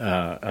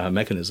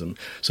mechanism.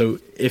 So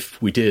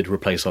if we did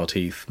replace our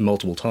teeth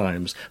multiple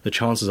times, the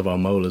chances of our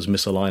molars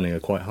misaligning are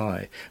quite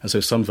high. And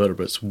so some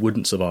vertebrates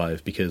wouldn't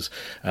survive because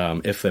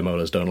if their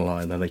molars don't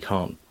align, then they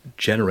can't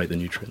generate the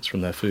nutrients from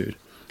their food.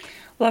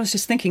 Well, I was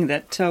just thinking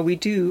that we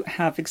do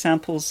have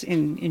examples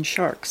in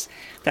sharks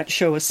that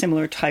show a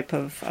similar type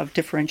of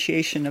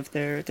differentiation of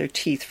their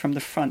teeth from the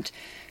front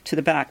to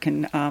the back,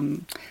 and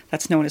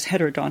that's known as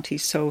heterodonty.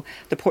 So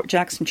the Port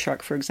Jackson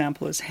shark, for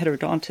example, is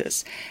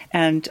heterodontous,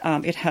 and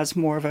it has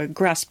more of a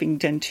grasping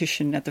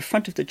dentition at the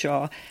front of the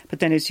jaw, but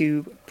then as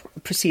you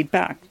proceed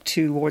back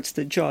towards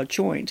the jaw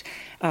joint,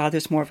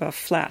 there's more of a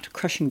flat,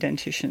 crushing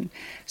dentition.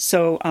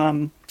 So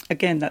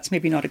again, that's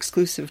maybe not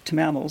exclusive to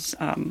mammals.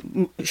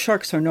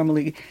 Sharks are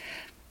normally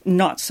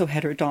not so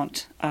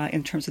heterodont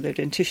in terms of their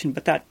dentition,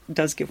 but that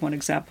does give one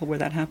example where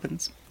that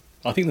happens.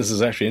 I think this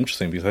is actually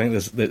interesting because I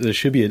think there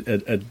should be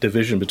a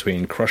division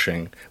between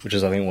crushing, which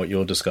is I think what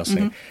you're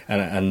discussing,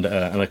 and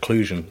an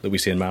occlusion that we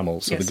see in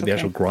mammals, so the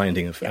actual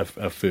grinding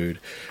of food.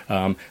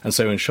 And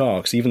so in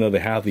sharks, even though they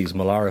have these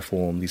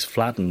malariform, these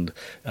flattened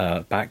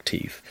back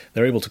teeth,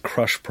 they're able to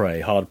crush prey,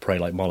 hard prey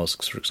like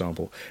mollusks, for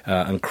example,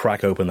 and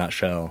crack open that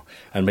shell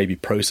and maybe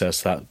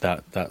process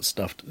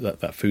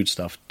that food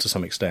stuff to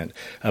some extent.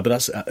 But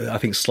that's, I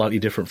think, slightly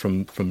different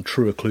from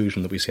true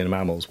occlusion that we see in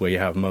mammals, where you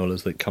have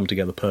molars that come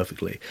together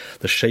perfectly.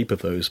 The shape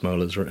of those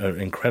molars are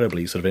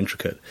incredibly sort of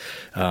intricate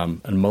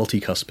and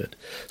multicuspid.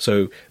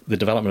 So the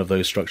development of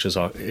those structures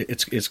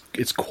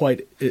it's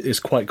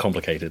quite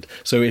complicated.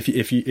 So if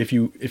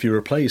you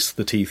replace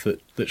the teeth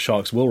that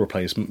sharks will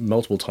replace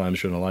multiple times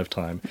during a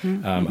lifetime,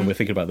 and we're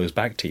thinking about those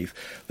back teeth,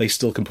 they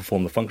still can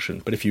perform the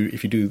function. But if you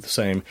do the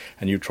same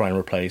and you try and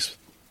replace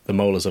the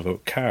molars of a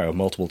cow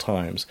multiple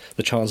times,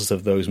 the chances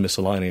of those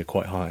misaligning are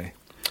quite high.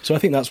 So I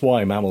think that's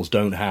why mammals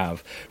don't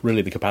have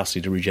really the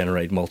capacity to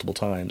regenerate multiple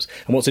times.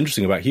 And what's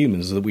interesting about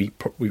humans is that we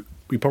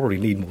probably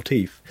need more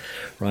teeth,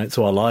 right?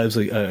 So our lives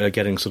are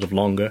getting sort of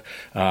longer,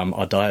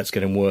 our diet's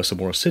getting worse and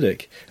more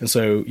acidic, and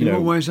so In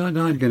what ways is our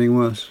diet getting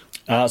worse?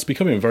 It's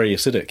becoming very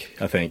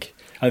acidic, I think.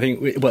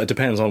 Well, it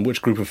depends on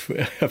which group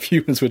of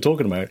humans we're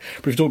talking about.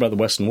 But if you're talking about the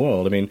Western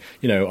world, I mean,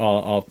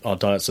 our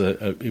diets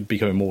are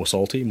becoming more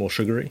salty, more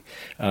sugary,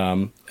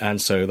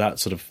 and so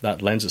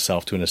that lends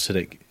itself to an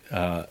acidic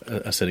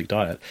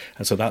diet,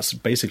 and so that's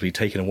basically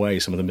taken away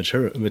some of the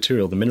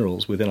material, the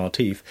minerals within our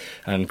teeth,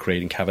 and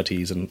creating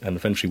cavities, and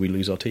eventually we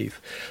lose our teeth.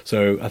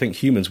 So I think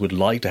humans would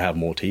like to have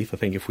more teeth. I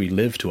think if we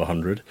live to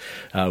 100,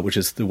 which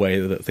is the way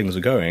that things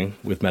are going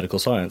with medical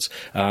science,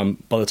 by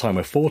the time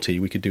we're 40,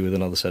 we could do with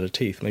another set of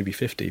teeth, maybe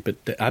 50. But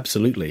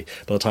absolutely,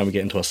 by the time we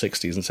get into our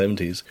 60s and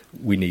 70s,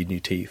 we need new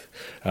teeth.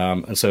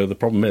 And so the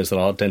problem is that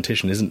our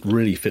dentition isn't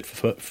really fit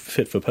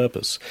for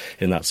purpose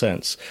in that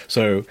sense.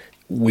 So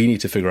we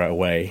need to figure out a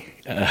way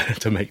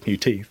to make new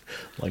teeth,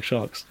 like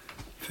sharks.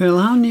 Phil,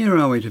 how near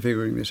are we to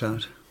figuring this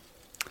out?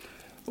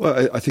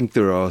 Well, I think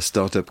there are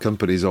startup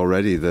companies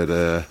already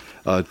that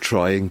are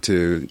trying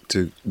to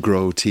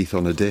grow teeth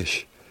on a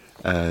dish,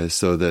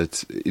 so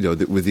that,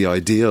 with the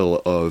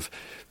ideal of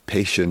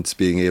patients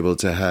being able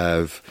to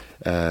have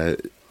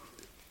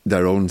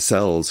their own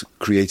cells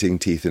creating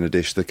teeth in a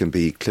dish that can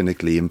be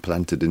clinically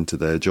implanted into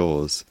their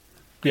jaws.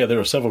 Yeah,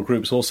 there are several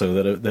groups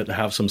also that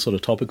have some sort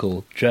of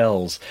topical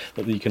gels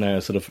that you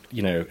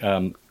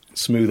can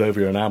smooth over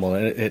your enamel,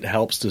 and it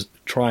helps to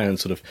try and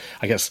sort of,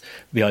 I guess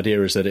the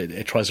idea is that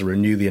it tries to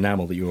renew the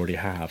enamel that you already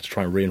have, to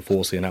try and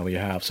reinforce the enamel you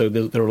have. So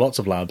there are lots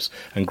of labs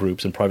and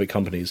groups and private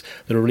companies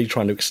that are really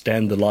trying to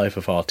extend the life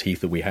of our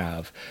teeth that we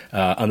have.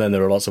 And then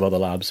there are lots of other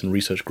labs and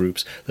research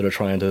groups that are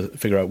trying to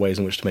figure out ways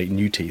in which to make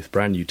new teeth,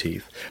 brand new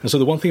teeth. And so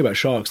the one thing about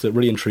sharks that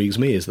really intrigues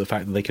me is the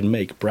fact that they can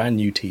make brand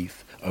new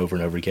teeth over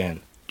and over again.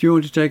 Do you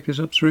want to take this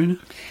up, Zerina?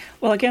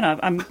 Well, again,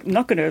 I'm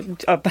not going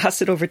to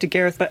pass it over to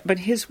Gareth, but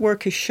his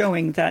work is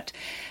showing that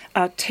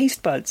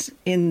taste buds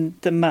in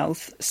the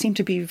mouth seem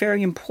to be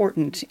very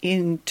important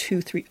in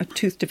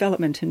tooth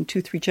development and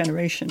tooth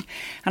regeneration.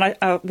 And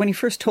when he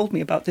first told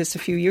me about this a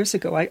few years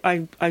ago,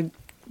 I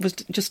was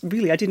just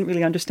really, I didn't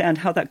really understand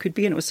how that could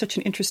be. And it was such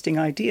an interesting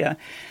idea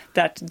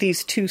that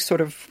these two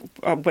sort of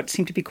what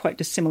seemed to be quite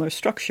dissimilar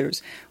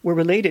structures were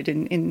related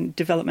in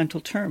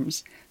developmental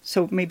terms.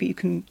 So maybe you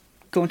can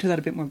go into that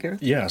a bit more,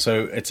 Gareth? Yeah,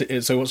 so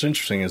so what's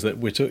interesting is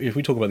that if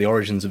we talk about the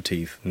origins of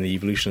teeth and the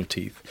evolution of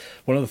teeth,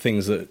 one of the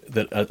things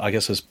that I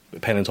guess as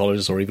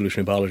paleontologists or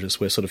evolutionary biologists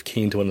we're sort of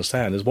keen to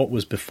understand is what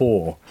was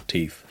before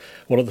teeth.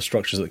 What are the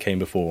structures that came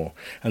before?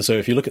 And so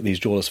if you look at these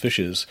jawless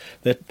fishes,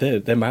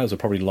 their mouths are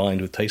probably lined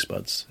with taste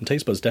buds. And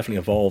taste buds definitely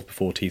evolved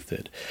before teeth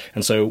did.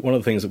 And so one of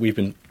the things that we've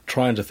been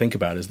trying to think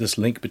about is this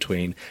link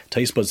between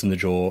taste buds in the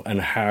jaw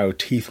and how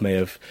teeth may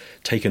have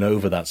taken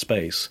over that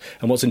space.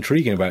 And what's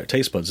intriguing about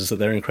taste buds is that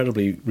they're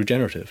incredibly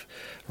regenerative,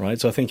 right?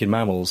 So I think in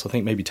mammals,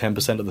 maybe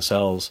 10% of the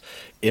cells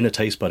in a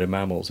taste bud in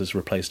mammals is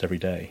replaced every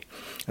day.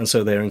 And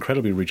so they're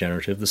incredibly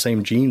regenerative. The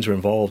same genes are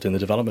involved in the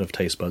development of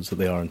taste buds that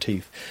they are in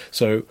teeth.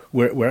 So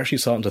we're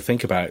actually starting to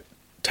think about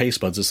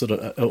taste buds as sort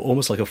of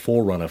almost like a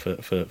forerunner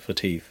for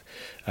teeth.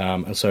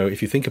 And so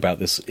if you think about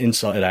this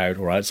inside out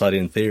or outside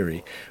in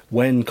theory,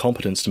 when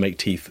competence to make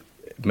teeth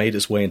made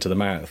its way into the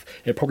mouth,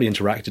 it probably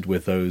interacted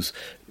with those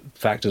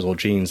factors or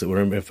genes that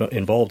were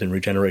involved in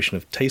regeneration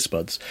of taste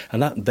buds,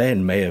 and that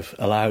then may have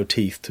allowed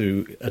teeth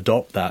to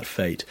adopt that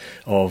fate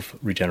of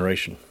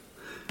regeneration.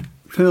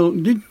 Phil,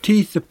 did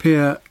teeth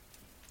appear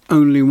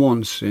only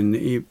once on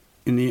the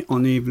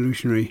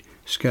evolutionary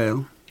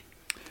scale?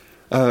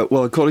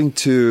 Well, according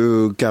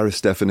to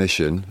Gareth's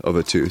definition of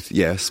a tooth,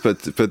 yes,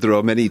 but there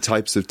are many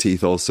types of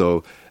teeth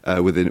also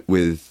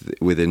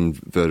within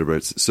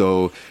vertebrates.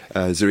 So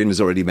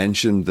Zerina's already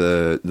mentioned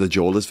the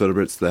jawless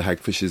vertebrates, the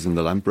hagfishes and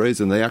the lampreys,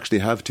 and they actually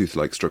have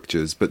tooth-like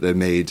structures, but they're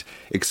made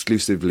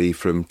exclusively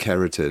from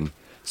keratin,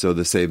 so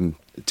the same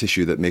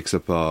tissue that makes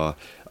up our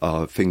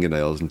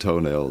fingernails and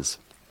toenails.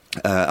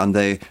 And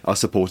they are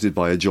supported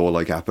by a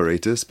jaw-like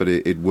apparatus, but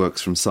it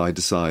works from side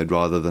to side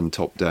rather than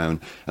top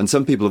down. And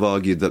some people have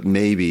argued that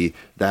maybe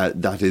that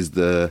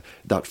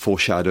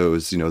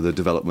foreshadows, the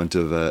development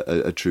of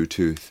a true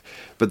tooth.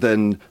 But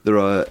then there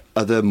are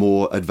other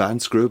more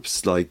advanced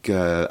groups like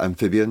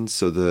amphibians.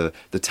 So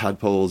the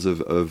tadpoles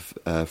of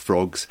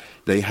frogs,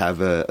 they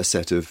have a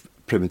set of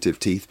primitive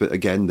teeth, but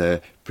again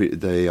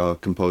they are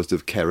composed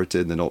of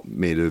keratin. They're not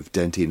made of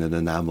dentine and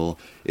enamel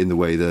in the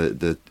way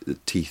the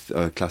teeth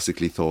are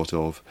classically thought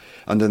of.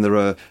 And then there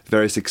are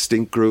various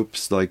extinct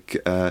groups, like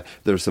there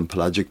are some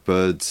pelagic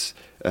birds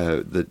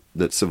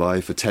that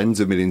survive for tens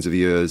of millions of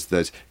years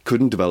that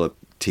couldn't develop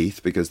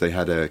teeth because they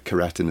had a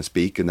keratinous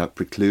beak, and that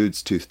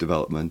precludes tooth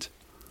development.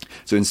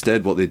 So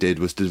instead what they did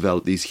was to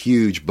develop these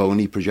huge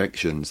bony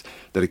projections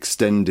that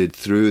extended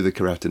through the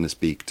keratinous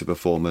beak to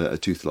perform a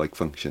tooth-like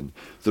function.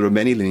 There are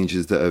many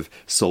lineages that have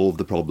solved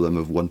the problem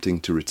of wanting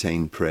to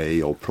retain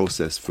prey or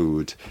process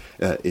food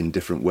in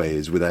different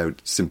ways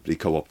without simply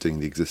co-opting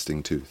the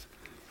existing tooth.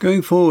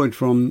 Going forward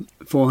from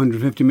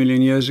 450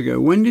 million years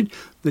ago, when did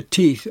the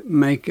teeth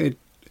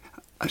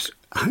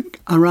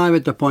arrive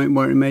at the point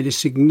where it made a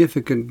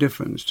significant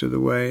difference to the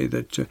way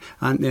that the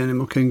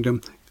animal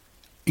kingdom,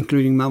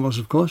 including mammals,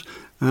 of course,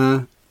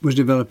 was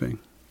developing?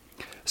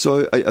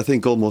 So I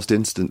think almost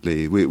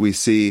instantly we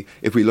see,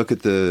 if we look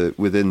at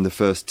within the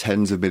first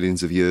tens of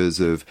millions of years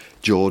of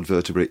jawed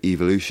vertebrate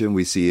evolution,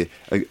 we see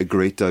a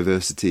great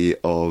diversity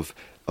of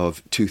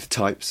tooth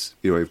types,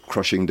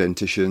 crushing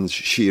dentitions,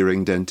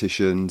 shearing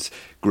dentitions,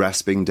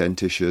 grasping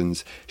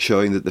dentitions,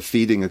 showing that the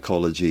feeding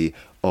ecology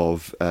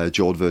of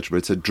jawed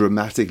vertebrates had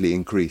dramatically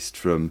increased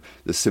from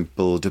the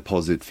simple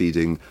deposit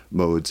feeding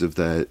modes of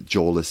their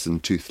jawless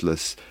and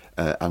toothless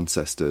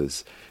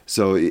ancestors.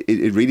 So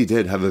it really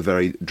did have a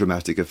very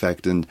dramatic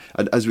effect. And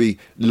as we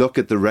look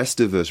at the rest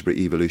of vertebrate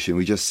evolution,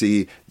 we just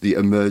see the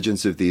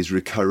emergence of these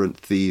recurrent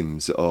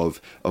themes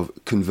of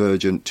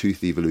convergent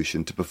tooth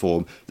evolution to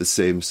perform the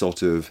same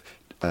sort of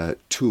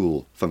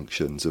tool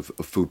functions of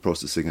food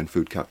processing and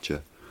food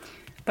capture.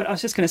 But I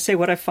was just going to say,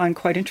 what I find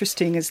quite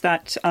interesting is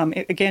that,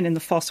 again, in the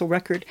fossil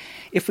record,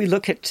 if we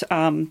look at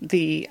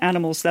the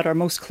animals that are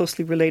most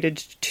closely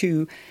related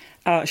to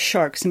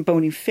sharks and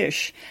bony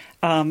fish,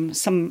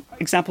 some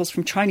examples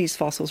from Chinese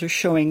fossils are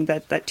showing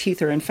that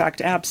teeth are in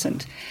fact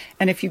absent.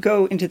 And if you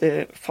go into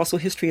the fossil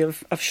history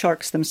of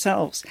sharks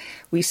themselves,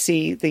 we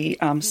see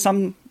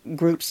some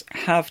groups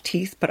have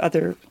teeth, but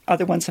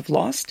other ones have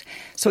lost.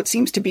 So it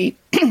seems to be,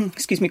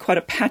 quite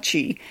a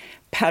patchy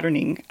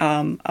patterning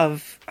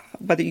of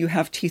whether you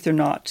have teeth or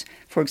not,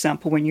 for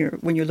example, when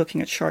you're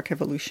looking at shark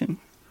evolution.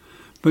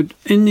 But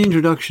in the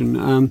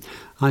introduction,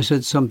 I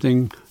said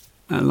something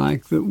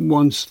like that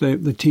once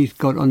the teeth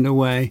got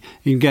underway,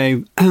 it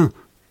gave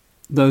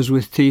those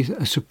with teeth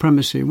a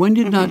supremacy. When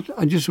did that,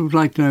 I just would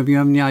like to know if you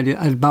have any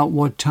idea, about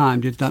what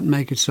time did that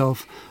make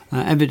itself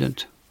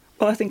evident?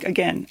 Well, I think,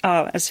 again,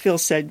 as Phil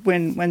said,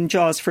 when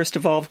jaws first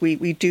evolved,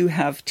 we do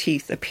have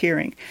teeth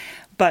appearing.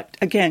 But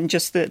again,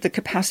 just the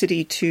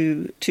capacity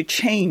to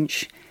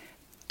change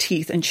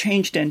teeth and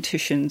change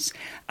dentitions.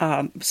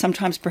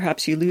 Sometimes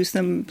perhaps you lose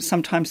them.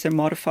 Sometimes they're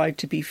modified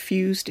to be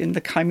fused. In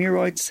the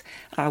chimeroids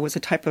was a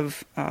type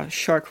of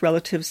shark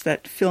relatives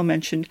that Phil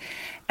mentioned.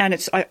 And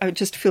I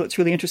just feel it's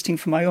really interesting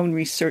for my own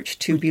research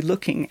to be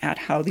looking at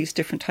how these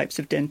different types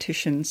of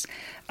dentitions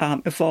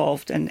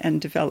evolved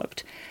and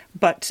developed.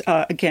 But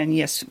again,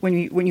 yes,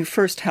 when you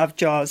first have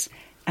jaws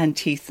and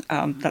teeth,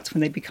 that's when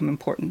they become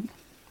important.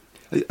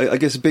 I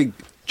guess a big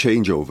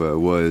changeover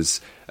was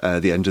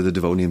the end of the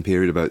Devonian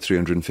period about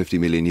 350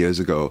 million years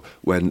ago,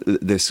 when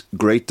this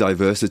great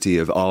diversity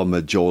of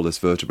armoured jawless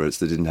vertebrates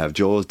that didn't have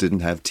jaws, didn't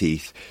have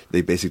teeth,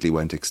 they basically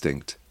went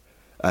extinct.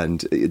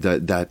 And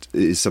that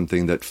is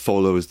something that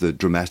follows the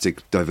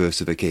dramatic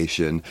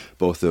diversification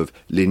both of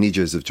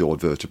lineages of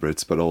jawed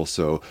vertebrates but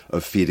also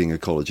of feeding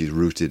ecologies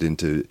rooted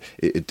into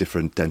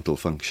different dental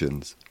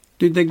functions.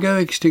 Did they go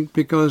extinct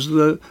because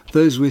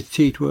those with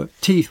teeth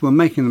were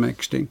making them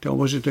extinct, or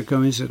was it a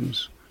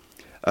coincidence?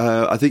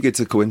 I think it's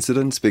a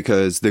coincidence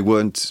because they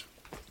weren't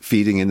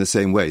feeding in the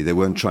same way. They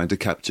weren't trying to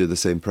capture the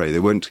same prey. They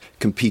weren't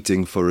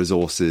competing for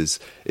resources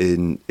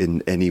in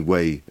any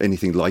way,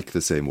 anything like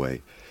the same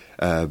way.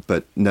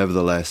 But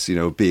nevertheless,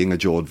 being a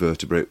jawed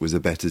vertebrate was a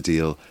better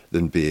deal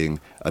than being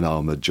an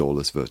armoured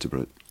jawless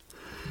vertebrate.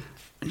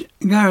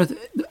 Gareth,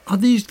 are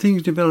these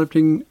things developed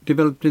in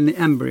the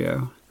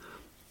embryo,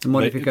 the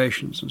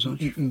modifications and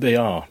such? They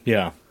are,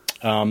 yeah.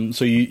 So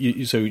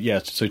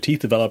teeth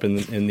develop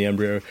in the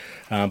embryo,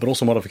 but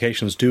also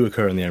modifications do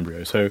occur in the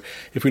embryo. So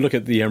if we look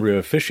at the embryo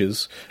of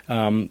fishes,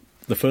 the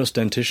first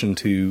dentition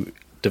to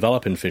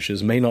develop in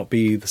fishes may not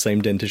be the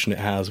same dentition it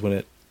has when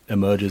it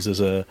emerges as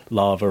a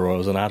larva or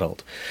as an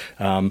adult.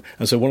 And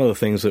so one of the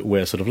things that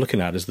we're sort of looking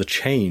at is the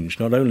change,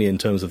 not only in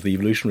terms of the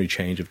evolutionary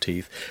change of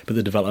teeth, but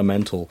the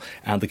developmental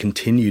and the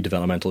continued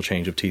developmental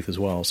change of teeth as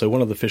well. So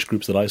one of the fish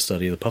groups that I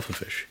study are the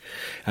pufferfish.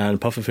 And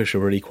pufferfish are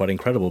really quite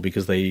incredible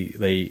because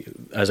they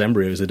as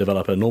embryos, they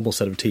develop a normal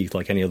set of teeth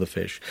like any other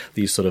fish,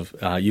 these sort of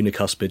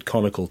unicuspid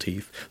conical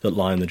teeth that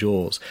line the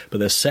jaws. But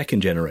their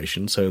second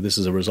generation, so this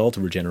is a result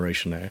of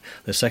regeneration there,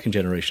 their second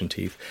generation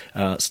teeth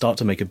start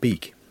to make a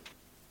beak,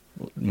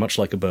 much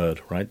like a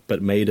bird, right,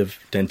 but made of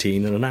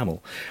dentine and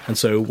enamel. And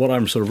so what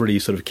I'm really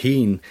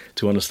keen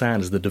to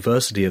understand is the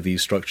diversity of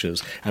these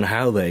structures and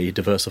how they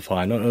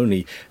diversify not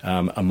only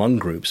among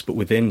groups, but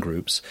within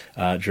groups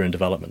during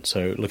development.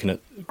 So looking at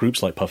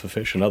groups like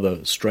pufferfish and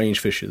other strange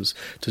fishes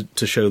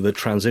to show the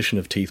transition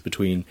of teeth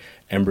between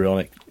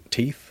embryonic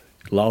teeth,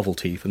 larval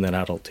teeth, and then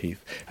adult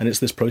teeth. And it's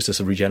this process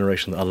of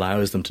regeneration that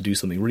allows them to do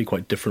something really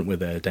quite different with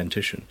their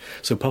dentition.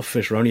 So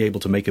pufferfish are only able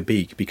to make a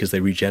beak because they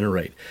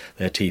regenerate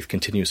their teeth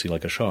continuously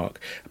like a shark.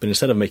 But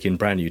instead of making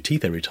brand new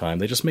teeth every time,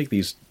 they just make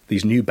these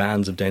new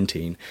bands of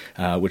dentine,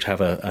 which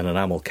have an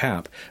enamel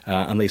cap,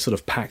 and they sort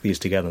of pack these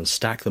together and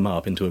stack them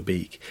up into a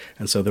beak.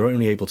 And so they're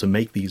only able to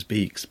make these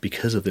beaks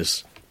because of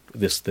this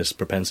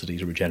propensity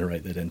to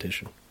regenerate their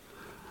dentition.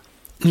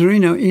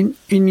 Zerina,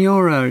 in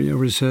your area of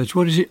research,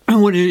 what is it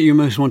you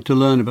most want to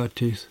learn about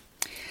teeth?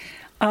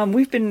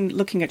 We've been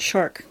looking at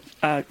shark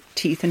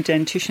teeth and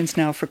dentitions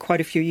now for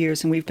quite a few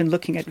years, and we've been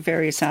looking at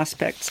various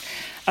aspects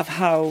of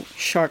how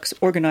sharks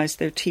organize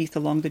their teeth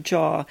along the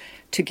jaw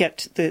to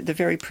get the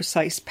very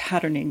precise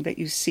patterning that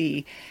you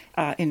see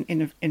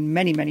in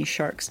many, many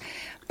sharks.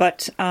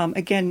 But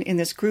again, in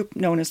this group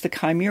known as the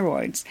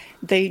chimeroids,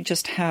 they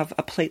just have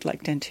a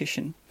plate-like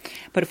dentition.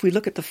 But if we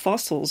look at the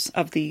fossils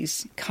of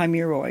these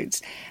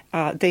chimeroids,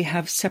 they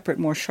have separate,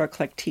 more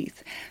shark-like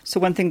teeth. So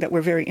one thing that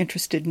we're very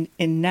interested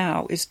in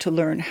now is to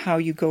learn how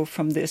you go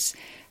from this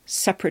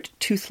separate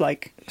tooth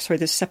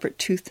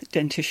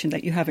dentition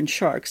that you have in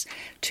sharks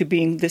to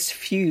being this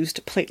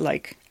fused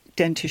plate-like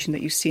dentition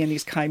that you see in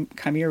these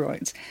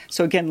chimeroids.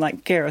 So again,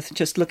 like Gareth,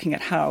 just looking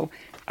at how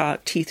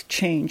teeth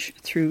change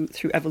through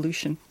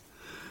evolution.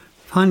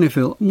 Finally,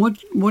 Phil,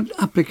 what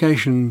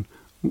application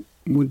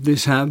would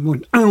this have,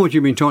 what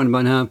you've been talking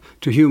about, have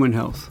to human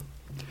health?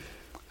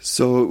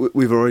 So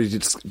we've already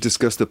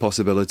discussed the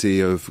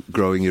possibility of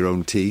growing your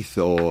own teeth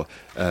or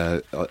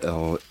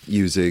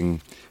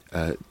using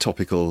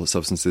topical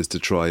substances to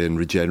try and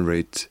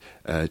regenerate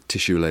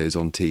tissue layers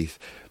on teeth.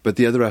 But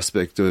the other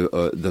aspect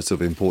that's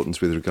of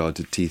importance with regard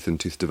to teeth and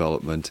tooth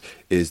development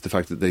is the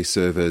fact that they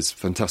serve as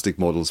fantastic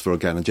models for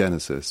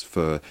organogenesis,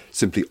 for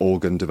simply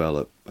organ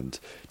development.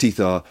 Teeth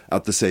are,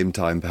 at the same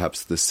time,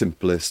 perhaps the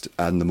simplest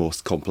and the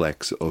most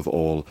complex of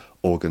all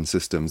organ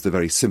systems. They're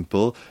very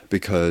simple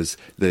because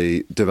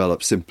they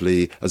develop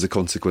simply as a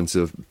consequence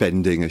of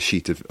bending a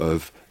sheet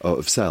of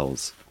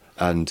cells.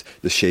 And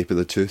the shape of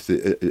the tooth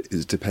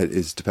is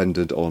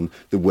dependent on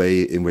the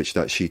way in which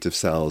that sheet of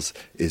cells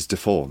is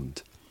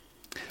deformed.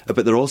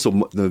 But they're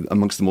also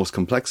amongst the most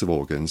complex of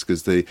organs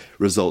because they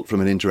result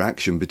from an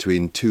interaction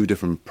between two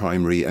different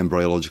primary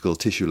embryological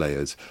tissue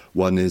layers.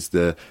 One is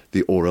the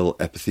oral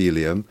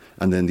epithelium,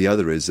 and then the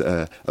other is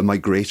a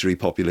migratory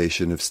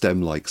population of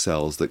stem-like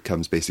cells that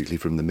comes basically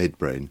from the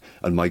midbrain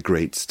and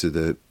migrates to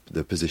the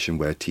position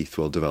where teeth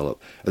will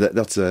develop.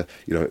 That's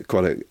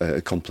quite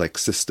a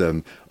complex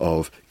system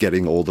of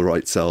getting all the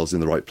right cells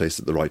in the right place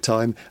at the right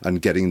time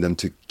and getting them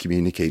to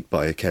communicate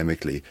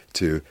biochemically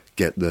to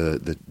get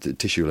the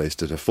tissue layers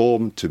to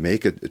form, to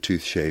make a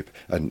tooth shape,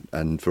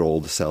 and for all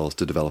the cells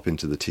to develop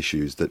into the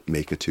tissues that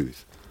make a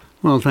tooth.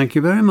 Well, thank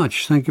you very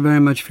much. Thank you very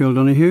much, Phil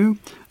Donoghue,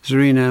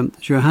 Zerina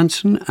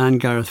Johanson and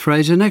Gareth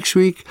Fraser. Next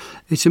week,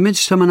 it's A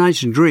Midsummer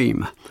Night's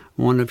Dream,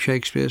 one of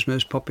Shakespeare's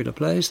most popular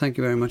plays. Thank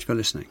you very much for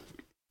listening.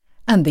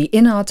 And the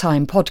In Our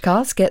Time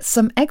podcast gets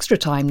some extra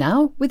time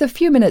now with a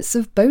few minutes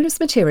of bonus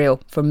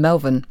material from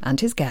Melvyn and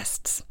his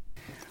guests.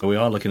 We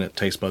are looking at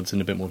taste buds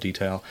in a bit more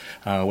detail.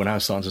 We're now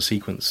starting to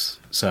sequence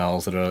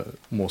cells that are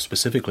more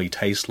specifically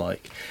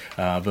taste-like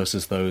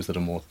versus those that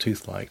are more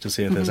tooth-like to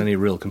see if there's any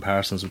real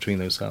comparisons between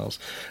those cells.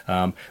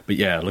 But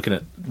yeah, looking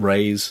at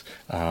rays,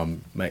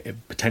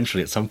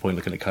 potentially at some point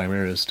looking at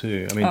chimeras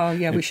too. I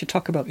mean, we should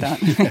talk about that.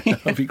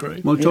 That'd be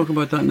great. We'll talk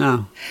about that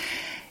now.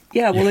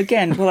 Yeah,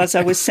 well, as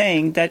I was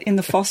saying, that in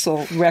the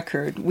fossil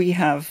record, we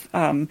have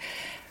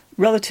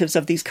relatives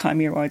of these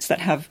chimeroids that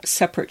have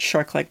separate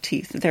shark-like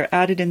teeth. They're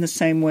added in the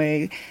same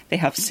way, they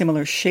have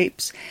similar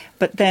shapes,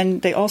 but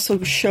then they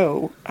also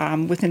show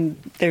within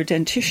their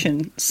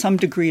dentition some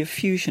degree of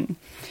fusion.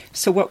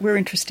 So what we're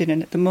interested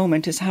in at the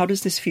moment is how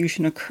does this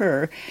fusion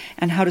occur,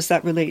 and how does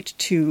that relate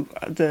to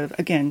the,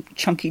 again,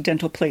 chunky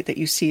dental plate that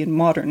you see in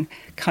modern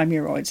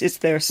chimeroids? Is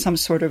there some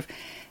sort of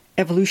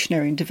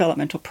evolutionary and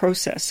developmental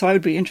process? So I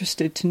would be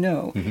interested to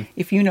know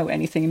if you know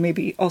anything, and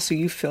maybe also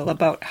you, Phil,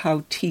 about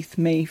how teeth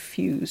may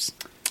fuse.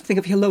 Think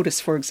of Helotus,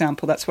 for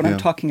example. That's what I'm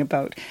talking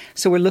about.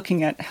 So we're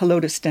looking at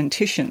Helotus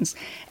dentitions,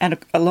 and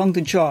along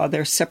the jaw,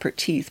 there are separate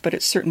teeth, but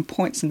at certain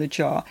points in the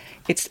jaw,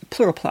 it's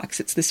pluriplax.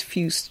 It's this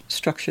fused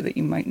structure that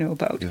you might know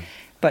about. Yeah.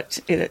 But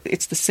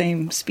it's the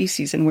same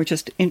species, and we're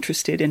just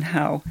interested in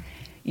how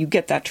you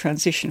get that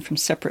transition from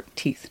separate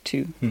teeth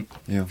to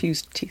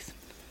fused teeth.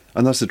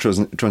 And that's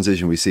the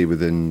transition we see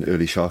within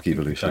early shark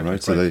evolution,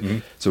 right?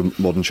 So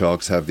modern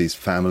sharks have these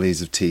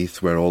families of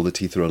teeth where all the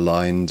teeth are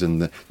aligned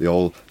and they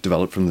all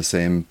develop from the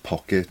same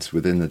pocket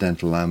within the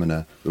dental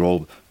lamina. They're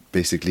all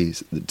basically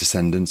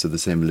descendants of the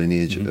same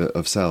lineage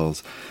of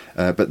cells,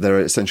 but they're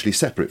essentially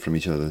separate from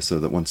each other. So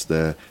that once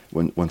they're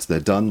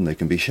done, they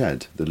can be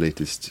shed.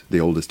 The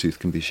oldest tooth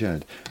can be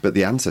shed. But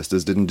the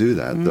ancestors didn't do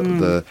that.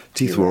 The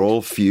teeth were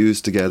all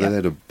fused together. They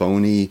had a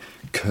bony,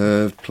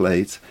 curved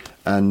plate.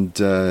 And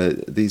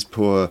these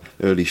poor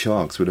early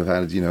sharks would have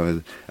had,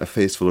 a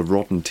face full of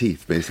rotten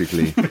teeth,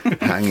 basically,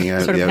 hanging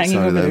out the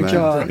outside of their mouth.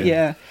 Jaw.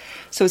 Yeah.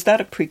 So is that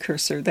a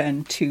precursor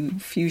then to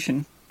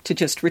fusion, to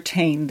just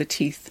retain the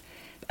teeth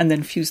and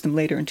then fuse them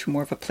later into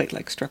more of a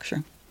plate-like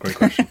structure? Great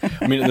question.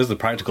 I mean, there's the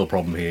practical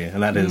problem here,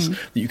 and that is that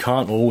you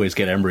can't always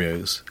get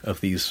embryos of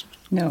these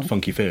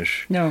funky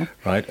fish. No.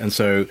 Right? And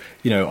so,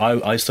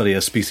 I study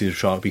a species of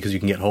shark because you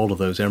can get hold of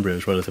those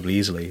embryos relatively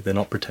easily. They're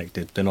not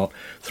protected. They're not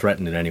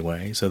threatened in any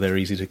way, so they're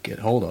easy to get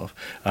hold of.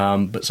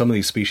 But some of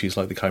these species,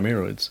 like the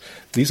chimeroids,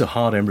 these are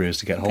hard embryos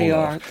to get hold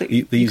of.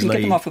 You can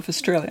get them off of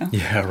Australia.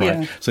 Yeah, right.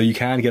 Yeah. So you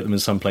can get them in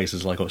some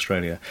places like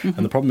Australia. Mm-hmm.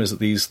 And the problem is that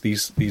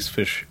these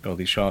fish, or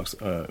these sharks,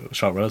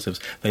 shark relatives,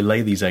 they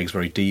lay these eggs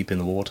very deep in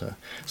the water.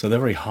 So they're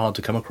very hard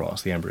to come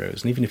across, the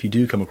embryos. And even if you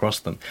do come across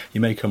them,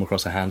 you may come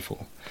across a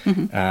handful.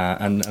 Mm-hmm.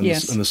 And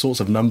the sorts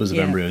of numbers of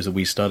embryos that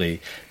we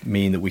study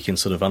mean that we can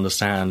sort of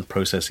understand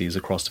processes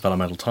across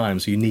developmental time.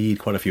 So you need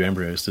quite a few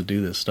embryos to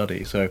do this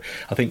study. So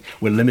I think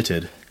we're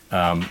limited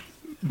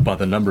by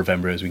the number of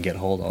embryos we can get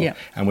hold of. Yeah.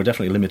 And we're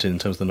definitely limited in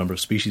terms of the number of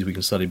species we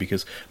can study,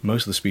 because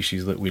most of the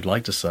species that we'd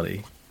like to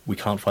study, we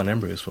can't find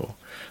embryos for.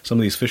 Some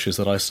of these fishes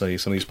that I study,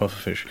 some of these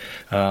pufferfish,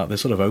 they're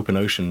sort of open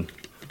ocean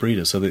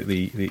breeders, so that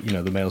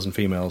the males and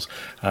females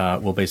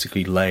will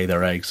basically lay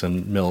their eggs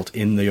and milt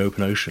in the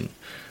open ocean.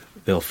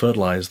 They'll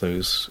fertilize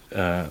those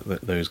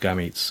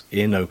gametes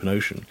in open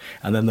ocean,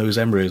 and then those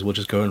embryos will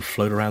just go and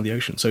float around the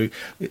ocean. So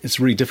it's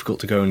really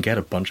difficult to go and get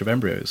a bunch of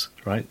embryos,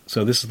 right?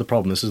 So this is the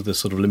problem. This is the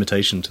sort of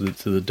limitation to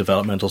the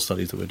developmental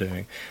studies that we're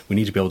doing. We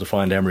need to be able to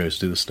find embryos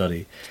to do the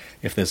study.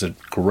 If there's a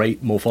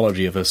great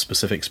morphology of a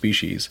specific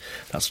species,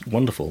 that's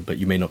wonderful, but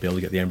you may not be able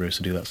to get the embryos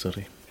to do that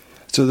study.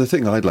 So the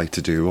thing I'd like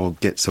to do, or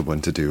get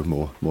someone to do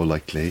more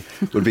likely,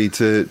 would be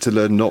to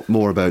learn not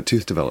more about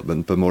tooth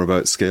development, but more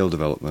about scale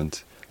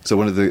development. So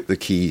one of the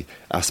key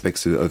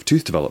aspects of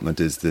tooth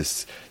development is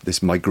this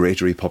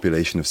migratory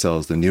population of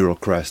cells. The neural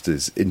crest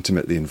is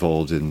intimately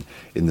involved in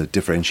the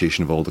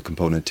differentiation of all the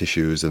component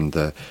tissues and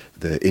the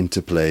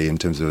interplay in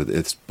terms of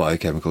its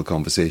biochemical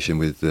conversation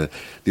with the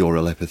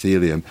oral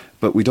epithelium.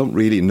 But we don't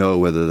really know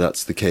whether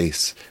that's the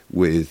case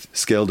with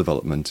scale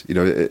development.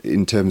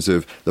 In terms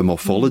of the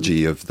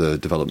morphology of the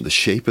development, the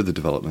shape of the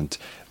development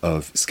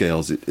of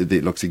scales,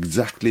 it looks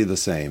exactly the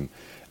same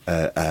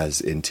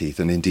as in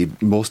teeth. And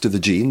indeed, most of the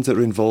genes that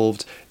are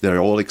involved, they're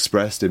all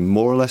expressed in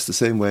more or less the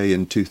same way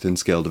in tooth and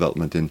scale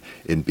development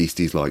in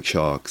beasties like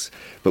sharks.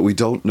 But we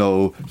don't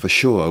know for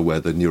sure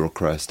whether neural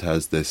crest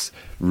has this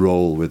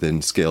role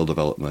within scale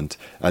development.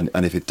 And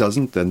if it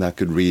doesn't, then that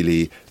could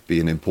really be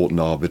an important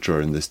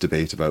arbiter in this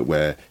debate about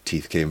where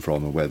teeth came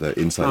from and whether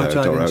inside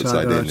out or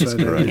outside in is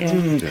correct. Yeah.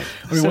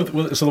 I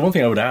mean, so the one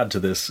thing I would add to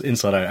this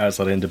inside out,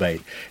 outside in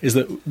debate is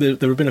that there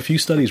have been a few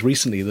studies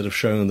recently that have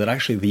shown that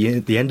actually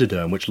the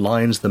endoderm, which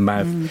lines the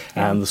mouth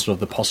and the sort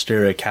of the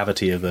posterior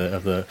cavity of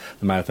the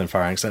mouth and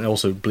pharynx, and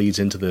also bleeds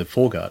into the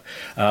foregut,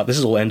 this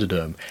is all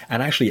endoderm.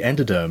 And actually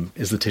endoderm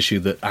is the tissue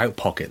that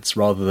outpockets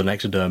rather than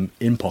ectoderm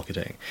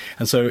in-pocketing.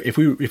 And so if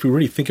we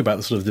really think about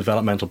the sort of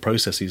developmental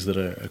processes that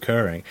are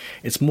occurring,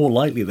 it's more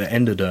likely that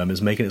endoderm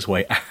is making its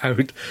way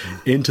out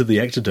into the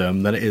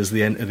ectoderm than it is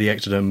the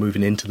ectoderm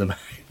moving into the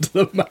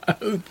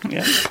mouth.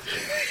 Yeah.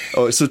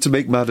 Oh, so to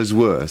make matters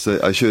worse,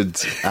 I should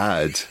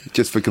add,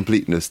 just for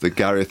completeness, that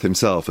Gareth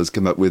himself has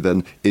come up with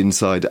an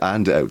inside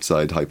and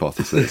outside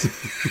hypothesis.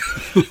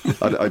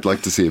 I'd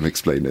like to see him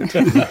explain it.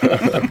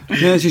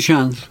 There's your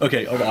chance.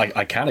 Okay,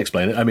 I can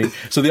explain it. I mean,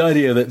 so the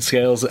idea that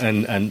scales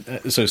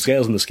so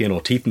scales in the skin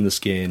or teeth in the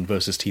skin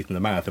versus teeth in the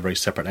mouth are very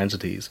separate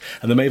entities,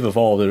 and they may have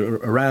evolved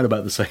around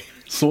about the same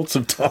sorts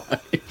of time.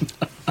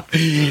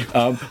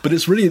 But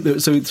it's really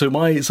so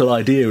my sort of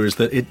idea is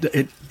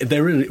that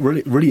there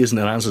really isn't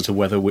an answer to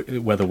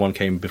whether one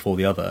came before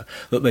the other,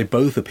 that they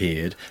both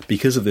appeared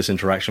because of this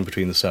interaction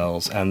between the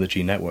cells and the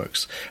gene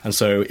networks. And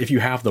so if you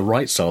have the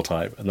right cell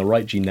type and the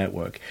right gene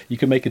network, you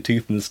can make a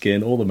tooth in the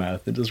skin or the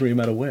mouth. It doesn't really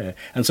matter where.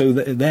 And so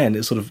then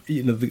it's sort of,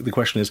 the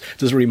question is,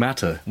 does it really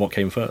matter what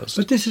came first?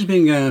 But this has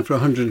been going on for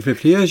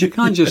 150 years. You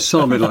can't just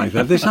solve it like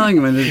that. This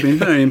argument has been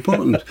very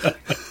important.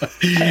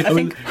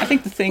 I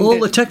think the thing all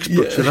the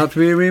textbooks would have to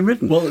be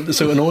rewritten. Well,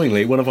 so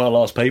annoyingly, one of our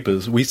last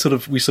papers, we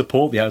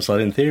support the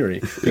outside-in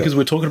theory because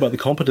we're talking about the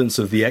competence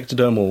of the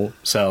ectodermal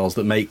cells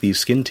that make these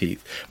skin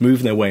teeth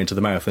moving their way into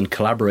the mouth and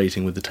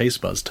collaborating with the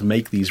taste buds to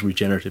make these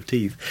regenerative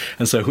teeth.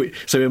 And so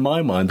in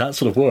my mind, that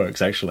sort of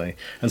works actually.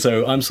 And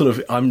so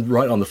I'm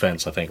right on the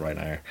fence, I think, right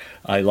now.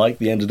 I like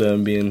the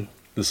endoderm being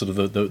the sort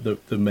of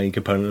the main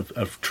component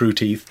of true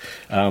teeth,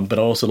 but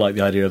I also like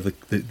the idea of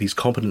these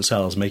competent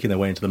cells making their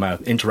way into the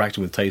mouth,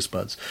 interacting with taste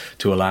buds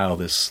to allow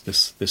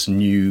this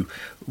new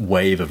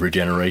wave of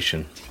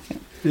regeneration.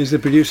 Here's the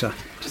producer.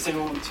 Does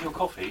anyone want your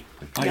coffee?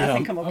 I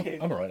think I'm okay.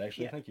 I'm all right,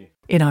 actually. Thank you.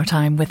 In Our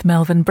Time with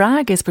Melvyn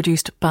Bragg is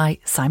produced by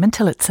Simon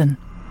Tillotson.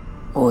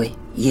 Oi,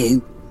 you.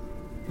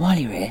 While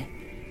you're here,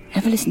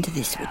 have a listen to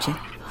this, would you?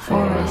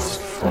 Forest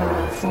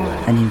 404.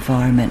 An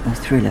environmental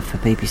thriller for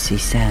BBC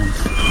Sounds.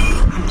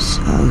 I'm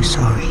so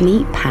sorry.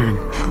 Meet Pan.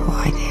 For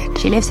what I did.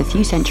 She lives a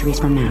few centuries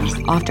from now,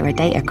 after a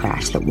data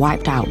crash that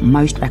wiped out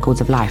most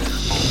records of life.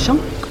 So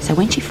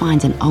when she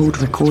finds an old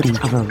recording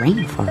of a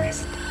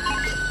rainforest,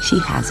 she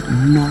has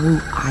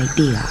no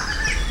idea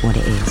what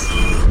it is.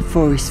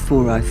 Forest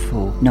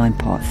 404.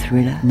 9-part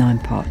thriller,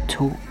 9-part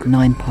talk,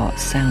 9-part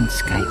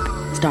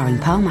soundscape. Starring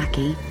Pearl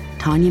Mackie,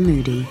 Tanya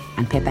Moody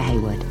and Pippa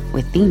Haywood,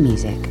 with theme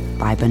music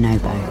by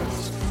Bonobo.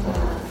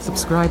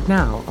 Subscribe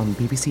now on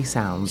BBC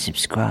Sounds.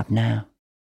 Subscribe now.